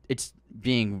sure that it's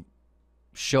being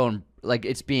shown, like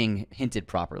it's being hinted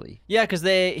properly. Yeah, because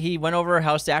he went over her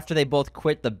house after they both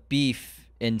quit the beef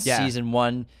in season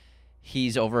 1.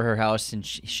 He's over her house, and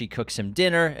she cooks him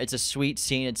dinner. It's a sweet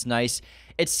scene. It's nice.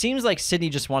 It seems like Sydney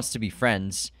just wants to be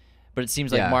friends, but it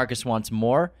seems like Marcus wants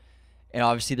more. And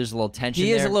obviously, there's a little tension.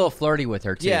 He there. is a little flirty with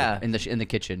her too. Yeah. in the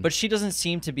kitchen. But she doesn't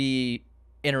seem to be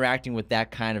interacting with that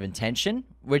kind of intention,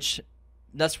 which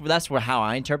that's how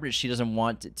I interpret it. She doesn't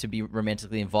want to be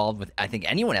romantically involved with, I think,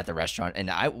 anyone at the restaurant,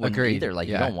 and I wouldn't either. Like,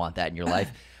 you don't want that in your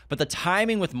life. But the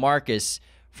timing with Marcus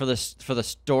for the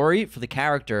story, for the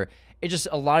character, it just,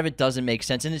 a lot of it doesn't make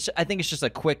sense, and I think it's just a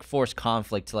quick forced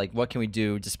conflict to like, what can we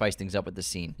do to spice things up with the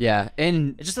scene? Yeah,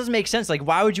 and it just doesn't make sense. Like,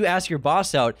 why would you ask your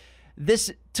boss out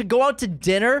to go out to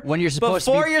dinner when you're supposed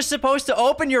before you're supposed to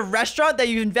open your restaurant that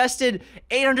you invested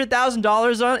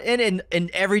 $800,000 on in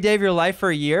every day of your life for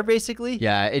a year, basically?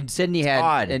 Yeah, and Sydney had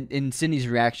odd. And Sydney's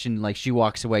reaction, like she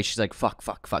walks away, she's like, fuck.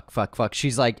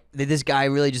 She's like, did this guy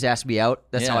really just ask me out?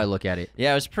 That's how I look at it.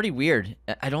 Yeah, it was pretty weird.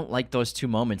 I don't like those two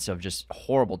moments of just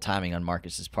horrible timing on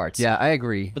Marcus's parts. Yeah, I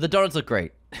agree. But the donuts look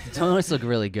great. The donuts look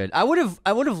really good. I would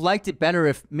have liked it better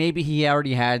if maybe he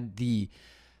already had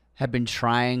been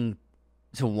trying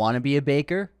to want to be a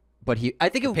baker, but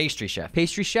pastry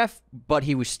chef, but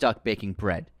he was stuck baking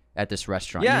bread at this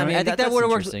restaurant. Yeah, you know? I think that would have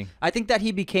worked. interesting. I think that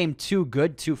he became too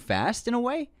good too fast in a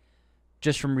way,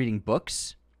 just from reading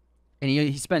books, and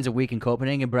he spends a week in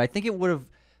Copenhagen. But I think it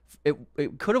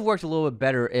could have worked a little bit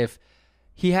better if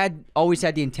he had always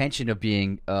had the intention of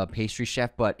being a pastry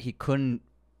chef, but he couldn't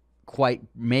quite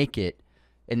make it,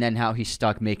 and then how he's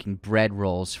stuck making bread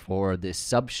rolls for this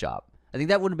sub shop. I think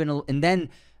that would have been, and then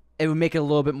it would make it a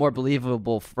little bit more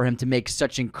believable for him to make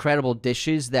such incredible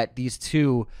dishes that these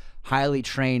two highly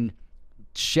trained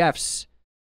chefs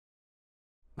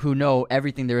who know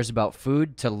everything there is about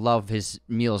food to love his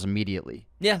meals immediately.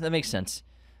 Yeah, that makes sense.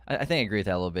 I think I agree with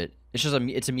that a little bit. It's just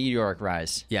it's a meteoric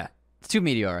rise. Yeah. It's too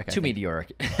meteoric. Too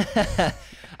meteoric.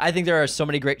 I think there are so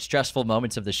many great stressful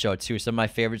moments of the show, too. Some of my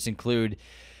favorites include,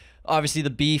 obviously, the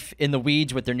beef in the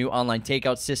weeds with their new online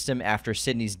takeout system after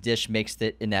Sydney's dish makes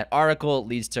it in that article. It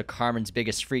leads to Carmen's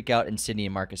biggest freakout and Sydney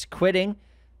and Marcus quitting.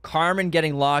 Carmen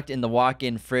getting locked in the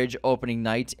walk-in fridge opening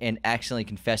night and accidentally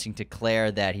confessing to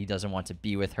Claire that he doesn't want to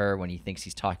be with her when he thinks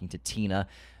he's talking to Tina.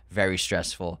 Very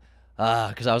stressful.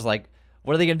 Because I was like,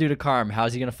 what are they going to do to Carm? How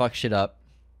is he going to fuck shit up?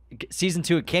 Season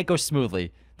 2, it can't go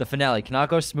smoothly. The finale cannot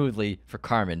go smoothly for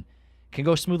Carmen. It can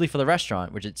go smoothly for the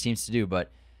restaurant, which it seems to do, but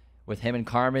with him and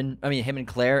him and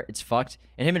Claire, it's fucked.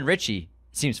 And him and Richie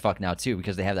seems fucked now, too,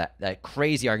 because they have that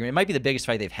crazy argument. It might be the biggest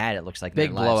fight they've had, it looks like.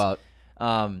 Big blowout.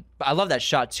 But I love that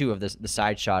shot, too, of the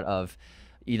side shot of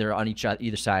either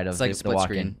side of like the split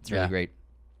walk-in. screen. It's really great.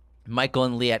 Michael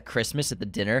and Lee at Christmas at the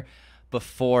dinner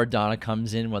before Donna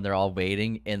comes in when they're all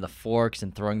waiting, and the forks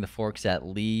and throwing the forks at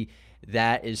Lee.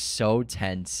 That is so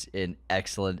tense and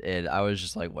excellent. And I was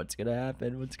just like, what's going to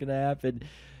happen? What's going to happen?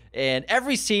 And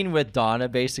every scene with Donna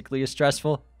basically is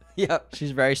stressful. Yeah. She's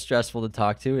very stressful to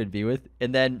talk to and be with.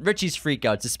 And then Richie's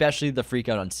freakouts, especially the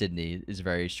freakout on Sydney, is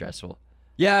very stressful.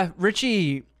 Yeah,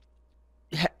 Richie,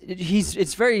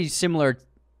 it's very similar.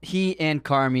 He and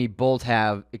Carmy both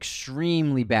have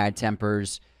extremely bad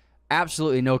tempers,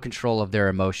 absolutely no control of their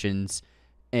emotions.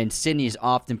 And Sydney is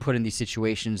often put in these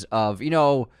situations of,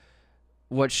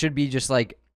 what should be just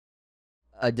like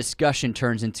a discussion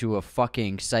turns into a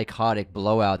fucking psychotic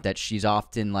blowout that she's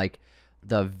often like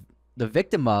the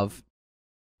victim of.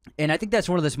 And I think that's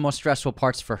one of the most stressful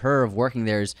parts for her of working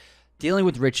there is dealing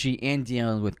with Richie and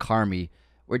dealing with Carmy,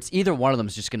 where it's either one of them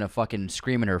is just going to fucking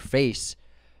scream in her face.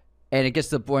 And it gets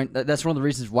to the point that's one of the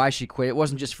reasons why she quit. It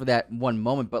wasn't just for that one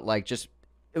moment, but like just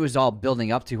it was all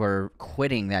building up to her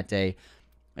quitting that day.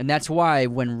 And that's why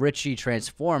when Richie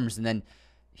transforms and then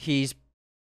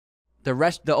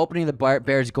the opening of the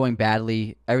Bears going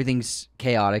badly, everything's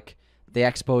chaotic. The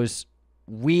Expo's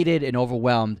weeded and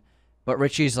overwhelmed, but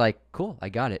Richie's like, cool, I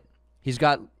got it. He's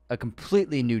got a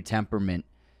completely new temperament,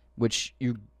 which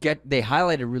they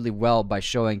highlighted really well by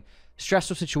showing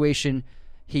stressful situation,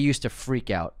 he used to freak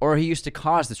out, or he used to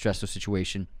cause the stressful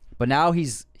situation, but now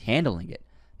he's handling it.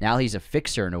 Now he's a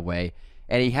fixer in a way,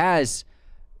 and he has,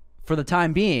 for the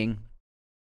time being,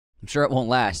 I'm sure it won't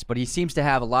last, but he seems to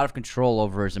have a lot of control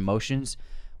over his emotions,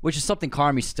 which is something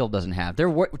Carmy still doesn't have.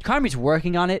 Carmy's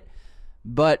working on it,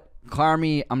 but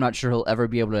Carmy, I'm not sure he'll ever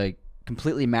be able to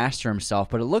completely master himself,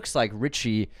 but it looks like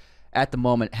Richie, at the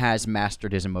moment, has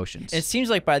mastered his emotions. It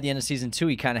seems like by the end of season 2,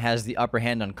 he kind of has the upper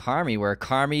hand on Carmy, where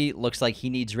Carmy looks like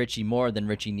he needs Richie more than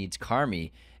Richie needs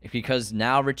Carmy, because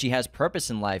now Richie has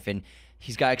purpose in life, and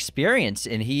he's got experience,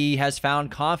 and he has found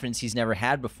confidence he's never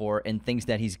had before in things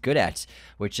that he's good at,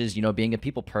 which is, being a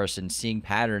people person, seeing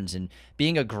patterns, and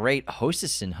being a great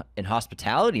hostess and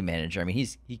hospitality manager. I mean,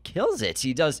 he kills it.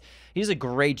 He does a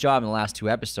great job in the last 2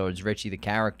 episodes, Richie the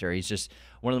character. He's just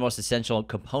one of the most essential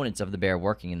components of the Bear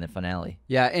working in the finale.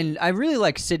 Yeah, and I really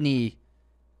like Sydney.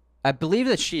 I believe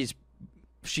that she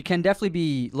can definitely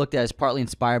be looked at as partly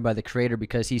inspired by the creator,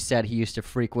 because he said he used to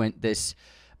frequent this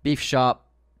beef shop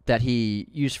that he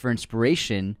used for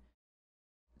inspiration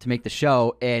to make the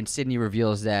show, and Sydney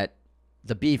reveals that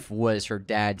the beef was her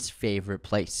dad's favorite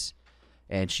place,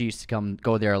 and she used to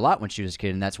go there a lot when she was a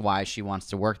kid, and that's why she wants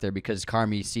to work there, because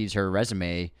Carmy sees her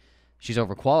resume, she's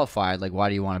overqualified, like, why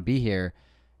do you want to be here?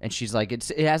 And she's like,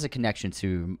 it has a connection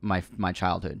to my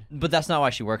childhood. But that's not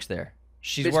why she works there.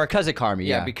 It's because of Carmy,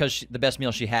 yeah. Because the best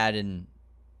meal she had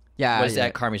was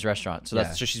at Carmy's restaurant, so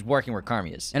so she's working where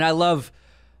Carmy is. And I love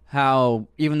how,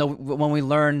 even though when we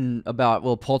learn about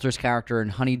Will Poulter's character in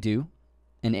Honeydew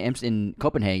in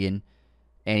Copenhagen,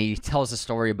 and he tells a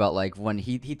story about like when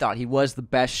he thought he was the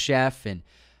best chef, and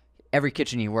every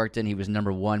kitchen he worked in, he was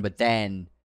number 1, but then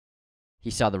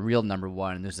he saw the real number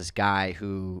 1, and there's this guy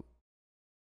who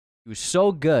was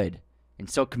so good and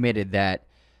so committed that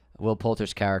Will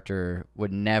Poulter's character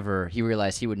he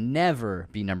realized he would never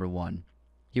be number 1.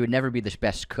 He would never be the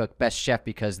best cook, best chef,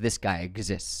 because this guy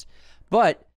exists.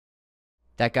 But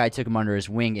that guy took him under his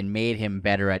wing and made him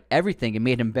better at everything, and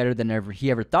made him better than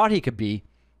he ever thought he could be.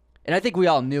 And I think we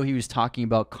all knew he was talking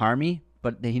about Carmy,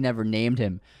 but he never named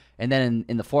him. And then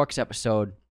in the Forks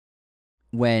episode,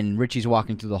 when Richie's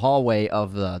walking through the hallway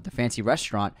of the fancy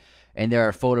restaurant, and there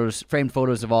are framed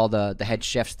photos of all the head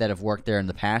chefs that have worked there in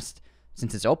the past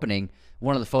since its opening,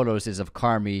 one of the photos is of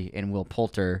Carmy and Will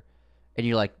Poulter, and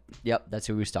you're like, yep, that's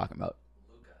who he was talking about.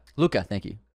 Luca, thank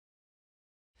you.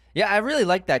 Yeah, I really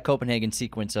like that Copenhagen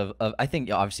sequence of I think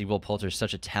obviously Will Poulter is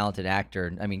such a talented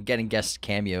actor. I mean, getting guest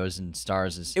cameos and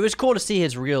stars is. It was cool to see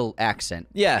his real accent.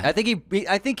 Yeah. I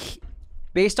think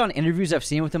based on interviews I've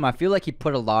seen with him, I feel like he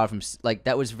put a lot of him, like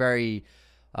that was very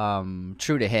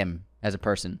true to him as a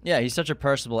person. Yeah, he's such a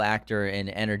personable actor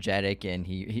and energetic, and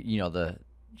he you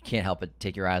can't help but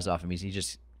take your eyes off him.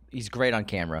 He's great on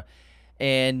camera,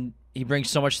 and he brings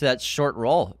so much to that short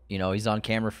role. He's on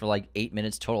camera for like 8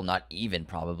 minutes total, not even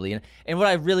probably. And what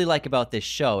I really like about this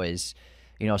show is,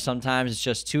 sometimes it's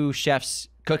just two chefs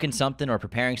cooking something or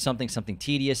preparing something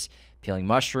tedious, peeling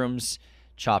mushrooms,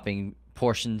 chopping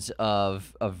portions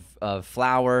of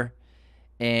flour,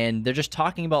 and they're just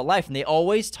talking about life. And they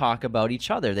always talk about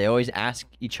each other. They always ask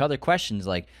each other questions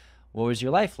like, what was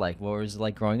your life like? What was it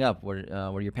like growing up? What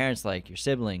are your parents like? Your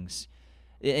siblings?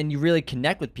 And you really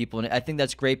connect with people. And I think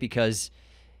that's great because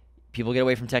people get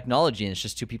away from technology and it's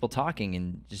just two people talking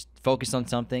and just focus on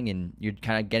something and you're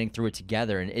kind of getting through it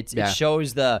together. And it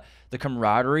shows the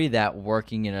camaraderie that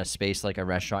working in a space like a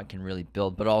restaurant can really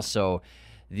build, but also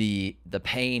the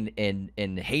pain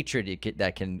and hatred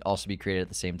that can also be created at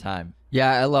the same time.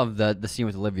 Yeah, I love the scene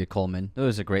with Olivia Colman. It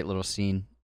was a great little scene.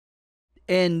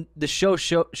 And the show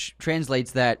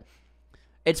translates that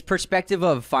its perspective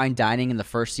of fine dining in the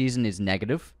first season is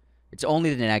negative. It's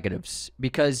only the negatives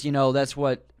because, that's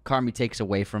what Carmy takes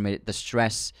away from it. The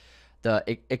stress, the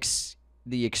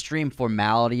extreme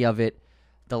formality of it,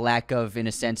 the lack of, in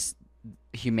a sense,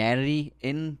 humanity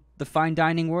in the fine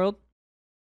dining world.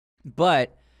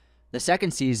 But the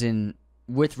second season,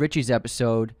 with Richie's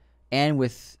episode and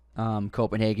with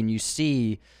Copenhagen, you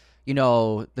see,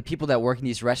 the people that work in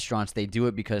these restaurants, they do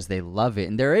it because they love it.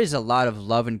 And there is a lot of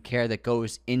love and care that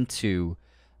goes into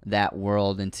that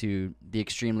world, into the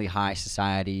extremely high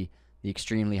society, the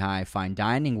extremely high fine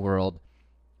dining world.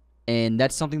 And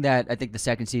that's something that I think the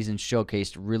second season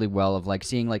showcased really well, of like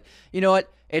seeing like,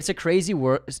 it's a crazy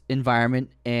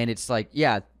environment and it's like,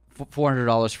 yeah,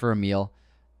 $400 for a meal.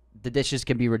 The dishes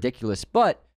can be ridiculous,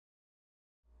 but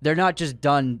they're not just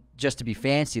done just to be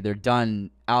fancy. They're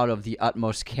done out of the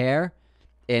utmost care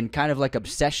and kind of like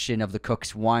obsession of the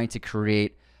cooks wanting to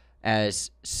create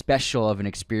as special of an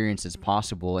experience as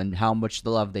possible and how much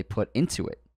love they put into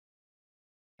it.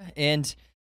 And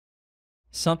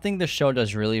something the show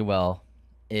does really well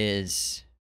is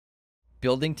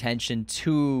building tension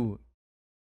to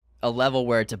a level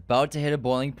where it's about to hit a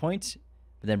boiling point,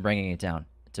 but then bringing it down.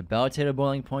 It's about to hit a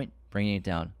boiling point, bringing it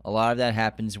down. A lot of that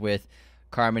happens with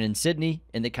Carmen and Sydney,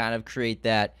 and they kind of create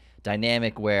that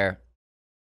dynamic where,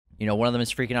 one of them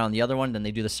is freaking out on the other one, then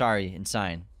they do the sorry and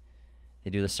sign. They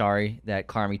do the sorry that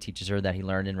Carmy teaches her that he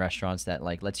learned in restaurants that,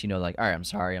 like, lets you know, like, all right, I'm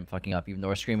sorry, I'm fucking up, even though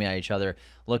we're screaming at each other.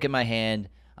 Look at my hand.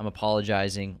 I'm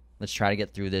apologizing. Let's try to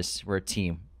get through this. We're a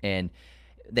team. And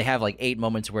they have, like, 8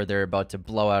 moments where they're about to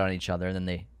blow out on each other, and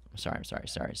then I'm sorry.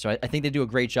 So I think they do a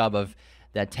great job of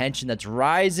that tension that's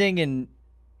rising and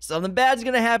something bad's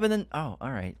going to happen, then, oh,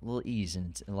 all right, a little ease,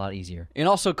 and it's a lot easier. And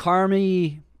also,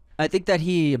 Carmy, I think that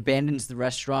he abandons the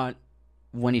restaurant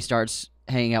when he starts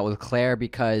hanging out with Claire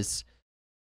because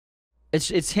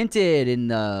it's hinted in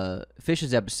the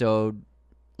Fishes episode,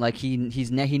 like he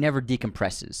never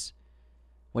decompresses.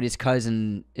 When his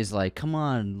cousin is like, come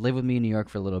on, live with me in New York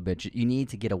for a little bit. You need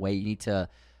to get away. You need to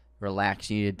relax.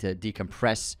 You need to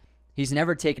decompress. He's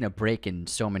never taken a break in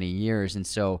so many years, and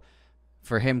so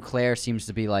for him, Claire seems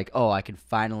to be like, oh, I can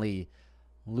finally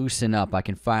loosen up. I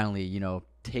can finally,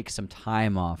 take some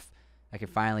time off. I can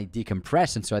finally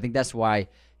decompress. And so I think that's why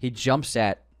he jumps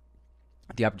at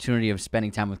the opportunity of spending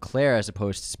time with Claire as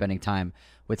opposed to spending time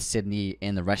with Sydney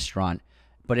in the restaurant.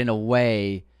 But in a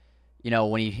way,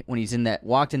 when he's in that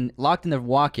locked in the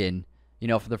walk-in,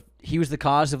 he was the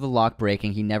cause of the lock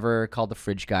breaking. He never called the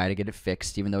fridge guy to get it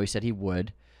fixed, even though he said he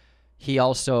would. He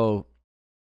also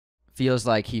feels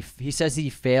like he says he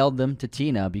failed them to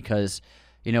Tina because,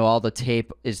 all the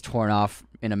tape is torn off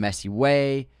in a messy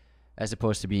way as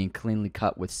opposed to being cleanly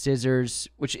cut with scissors,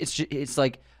 which it's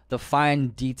like the fine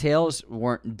details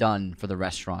weren't done for the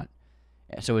restaurant.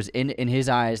 So it was in his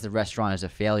eyes, the restaurant is a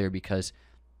failure because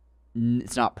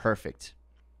it's not perfect.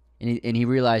 And he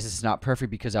realizes it's not perfect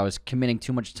because I was committing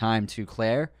too much time to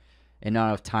Claire and not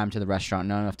enough time to the restaurant,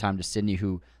 not enough time to Sydney,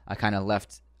 who I kind of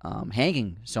left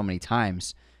hanging so many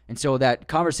times. And so that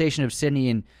conversation of Sydney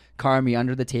and Carmy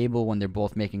under the table when they're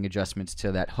both making adjustments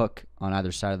to that hook on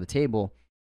either side of the table,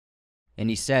 and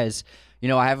he says,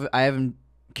 I haven't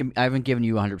given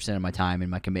you 100% of my time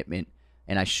and my commitment,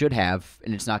 and I should have,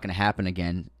 and it's not going to happen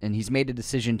again. And he's made a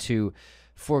decision to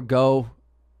forego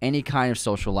any kind of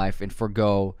social life and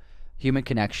forego human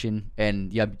connection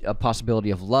and a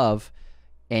possibility of love,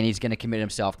 and he's going to commit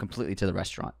himself completely to the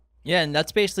restaurant. Yeah, and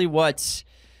that's basically what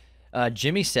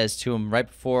Jimmy says to him right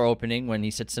before opening when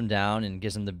he sits him down and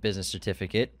gives him the business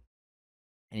certificate.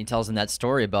 And he tells him that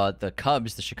story about the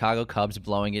Cubs, the Chicago Cubs,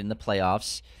 blowing it in the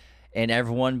playoffs. And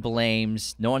no one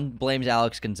blames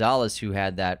Alex Gonzalez, who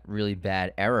had that really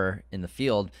bad error in the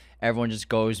field. Everyone just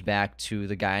goes back to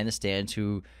the guy in the stands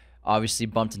who obviously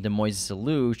bumped into Moises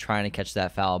Alou trying to catch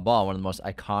that foul ball, one of the most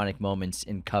iconic moments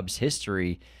in Cubs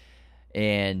history.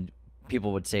 And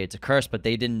people would say it's a curse, but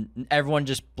they didn't. Everyone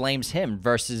just blames him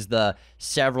versus the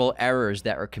several errors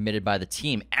that were committed by the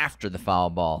team after the foul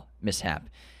ball mishap.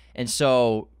 And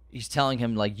so he's telling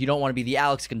him, like, you don't want to be the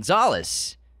Alex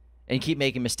Gonzalez and keep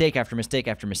making mistake after mistake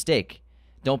after mistake.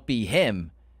 Don't be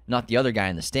him, not the other guy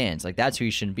in the stands. Like, that's who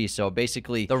you shouldn't be. So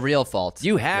basically, The real fault.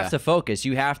 you have to focus.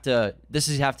 You have to.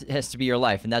 Has to be your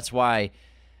life, and that's why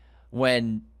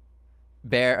when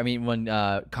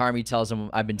Carmy tells him,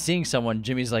 "I've been seeing someone,"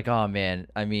 Jimmy's like, "Oh man,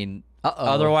 I mean,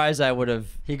 otherwise I would have."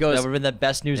 He goes, "That would have been the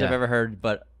best news I've Yeah. ever heard."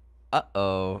 But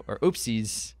or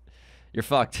oopsies, you're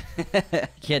fucked. You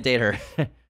can't date her.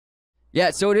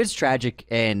 Yeah, so it is tragic,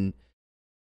 and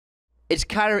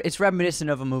it's reminiscent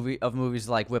of movies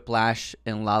like Whiplash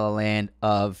and La La Land,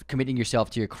 of committing yourself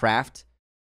to your craft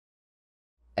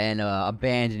and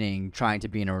abandoning trying to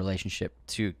be in a relationship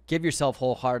to give yourself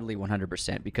wholeheartedly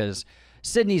 100%, because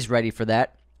Sydney's ready for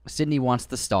that. Sydney wants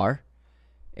the star,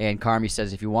 and Carmy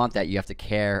says if you want that, you have to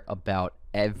care about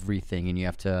everything, and you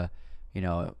have to,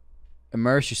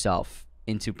 immerse yourself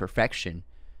into perfection.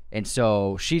 And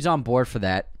so she's on board for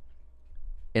that.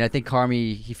 And I think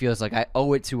Carmy, he feels like I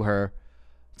owe it to her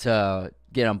to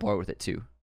get on board with it too.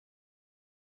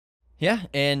 Yeah,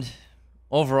 and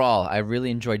overall, I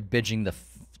really enjoyed binging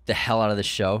the hell out of the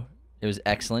show. It was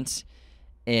excellent,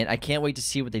 and I can't wait to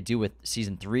see what they do with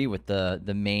season 3 with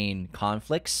the main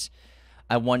conflicts.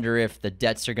 I wonder if the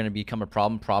debts are going to become a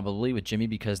problem, probably with Jimmy,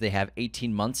 because they have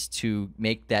 18 months to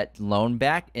make that loan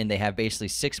back, and they have basically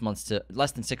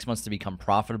less than 6 months to become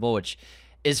profitable, which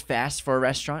is fast for a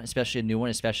restaurant, especially a new one,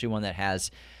 especially one that has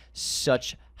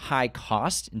such high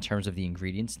cost in terms of the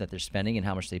ingredients that they're spending and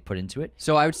how much they put into it.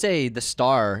 So I would say the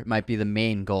star might be the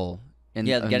main goal.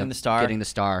 Getting the star. Getting the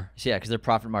star. So yeah, because their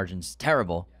profit margin's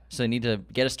terrible. So they need to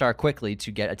get a star quickly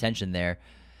to get attention there.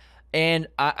 And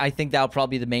I think that'll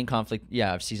probably be the main conflict,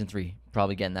 of season 3,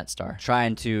 probably getting that star.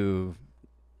 Trying to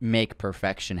make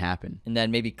perfection happen. And then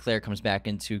maybe Claire comes back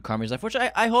into Carmy's life, which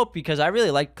I hope, because I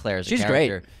really like Claire as a She's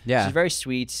character. great. Yeah. She's very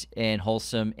sweet and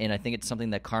wholesome, and I think it's something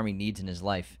that Carmy needs in his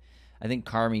life. I think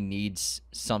Carmy needs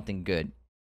something good.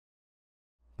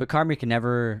 But Carmy can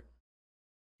never...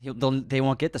 They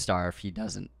won't get the star if he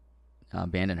doesn't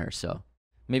abandon her, so...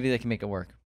 Maybe they can make it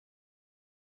work.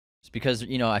 It's because,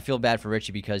 I feel bad for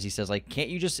Richie, because he says, like, can't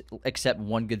you just accept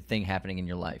one good thing happening in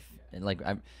your life? And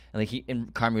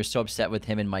Carmy was so upset with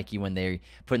him and Mikey when they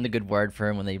put in the good word for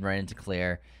him when they ran into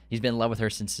Claire. He's been in love with her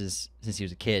since he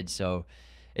was a kid, so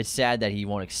it's sad that he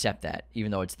won't accept that,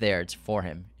 even though it's there, it's for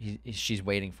him. She's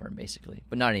waiting for him, basically,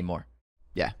 but not anymore.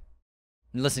 Yeah.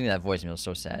 And listening to that voicemail is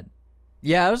so sad.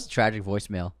 Yeah, it was a tragic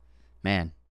voicemail.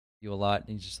 Man. You a lot, and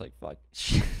he's just like, fuck.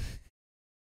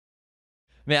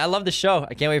 Man, I love the show.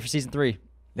 I can't wait for season 3.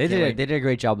 They did a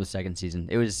great job with the second season.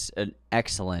 It was an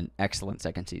excellent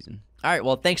second season. All right,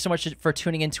 well, thanks so much for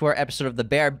tuning into our episode of The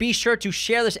Bear. Be sure to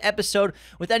share this episode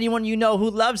with anyone you know who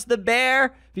loves The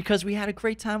Bear, because we had a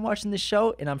great time watching the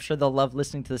show, and I'm sure they'll love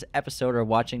listening to this episode or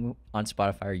watching on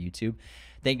Spotify or YouTube.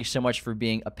 Thank you so much for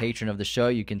being a patron of the show.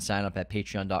 You can sign up at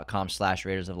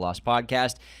patreon.com/Raiders of the Lost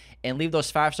Podcast and leave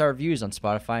those 5-star reviews on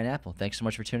Spotify and Apple. Thanks so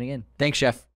much for tuning in. Thanks,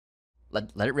 Chef.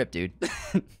 Let it rip, dude.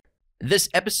 This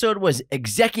episode was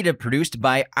executive produced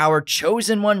by our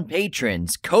chosen one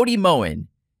patrons, Cody Moen,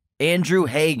 Andrew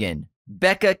Hagan,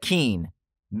 Becca Keene,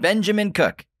 Benjamin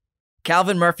Cook,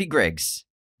 Calvin Murphy Griggs,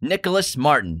 Nicholas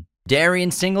Martin,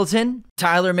 Darian Singleton,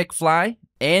 Tyler McFly,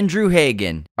 Andrew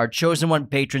Hagan. Our chosen one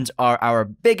patrons are our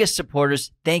biggest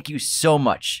supporters. Thank you so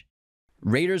much.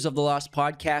 Raiders of the Lost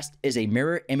Podcast is a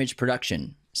mirror image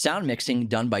production. Sound mixing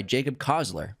done by Jacob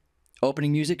Kossler.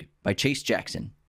 Opening music by Chase Jackson.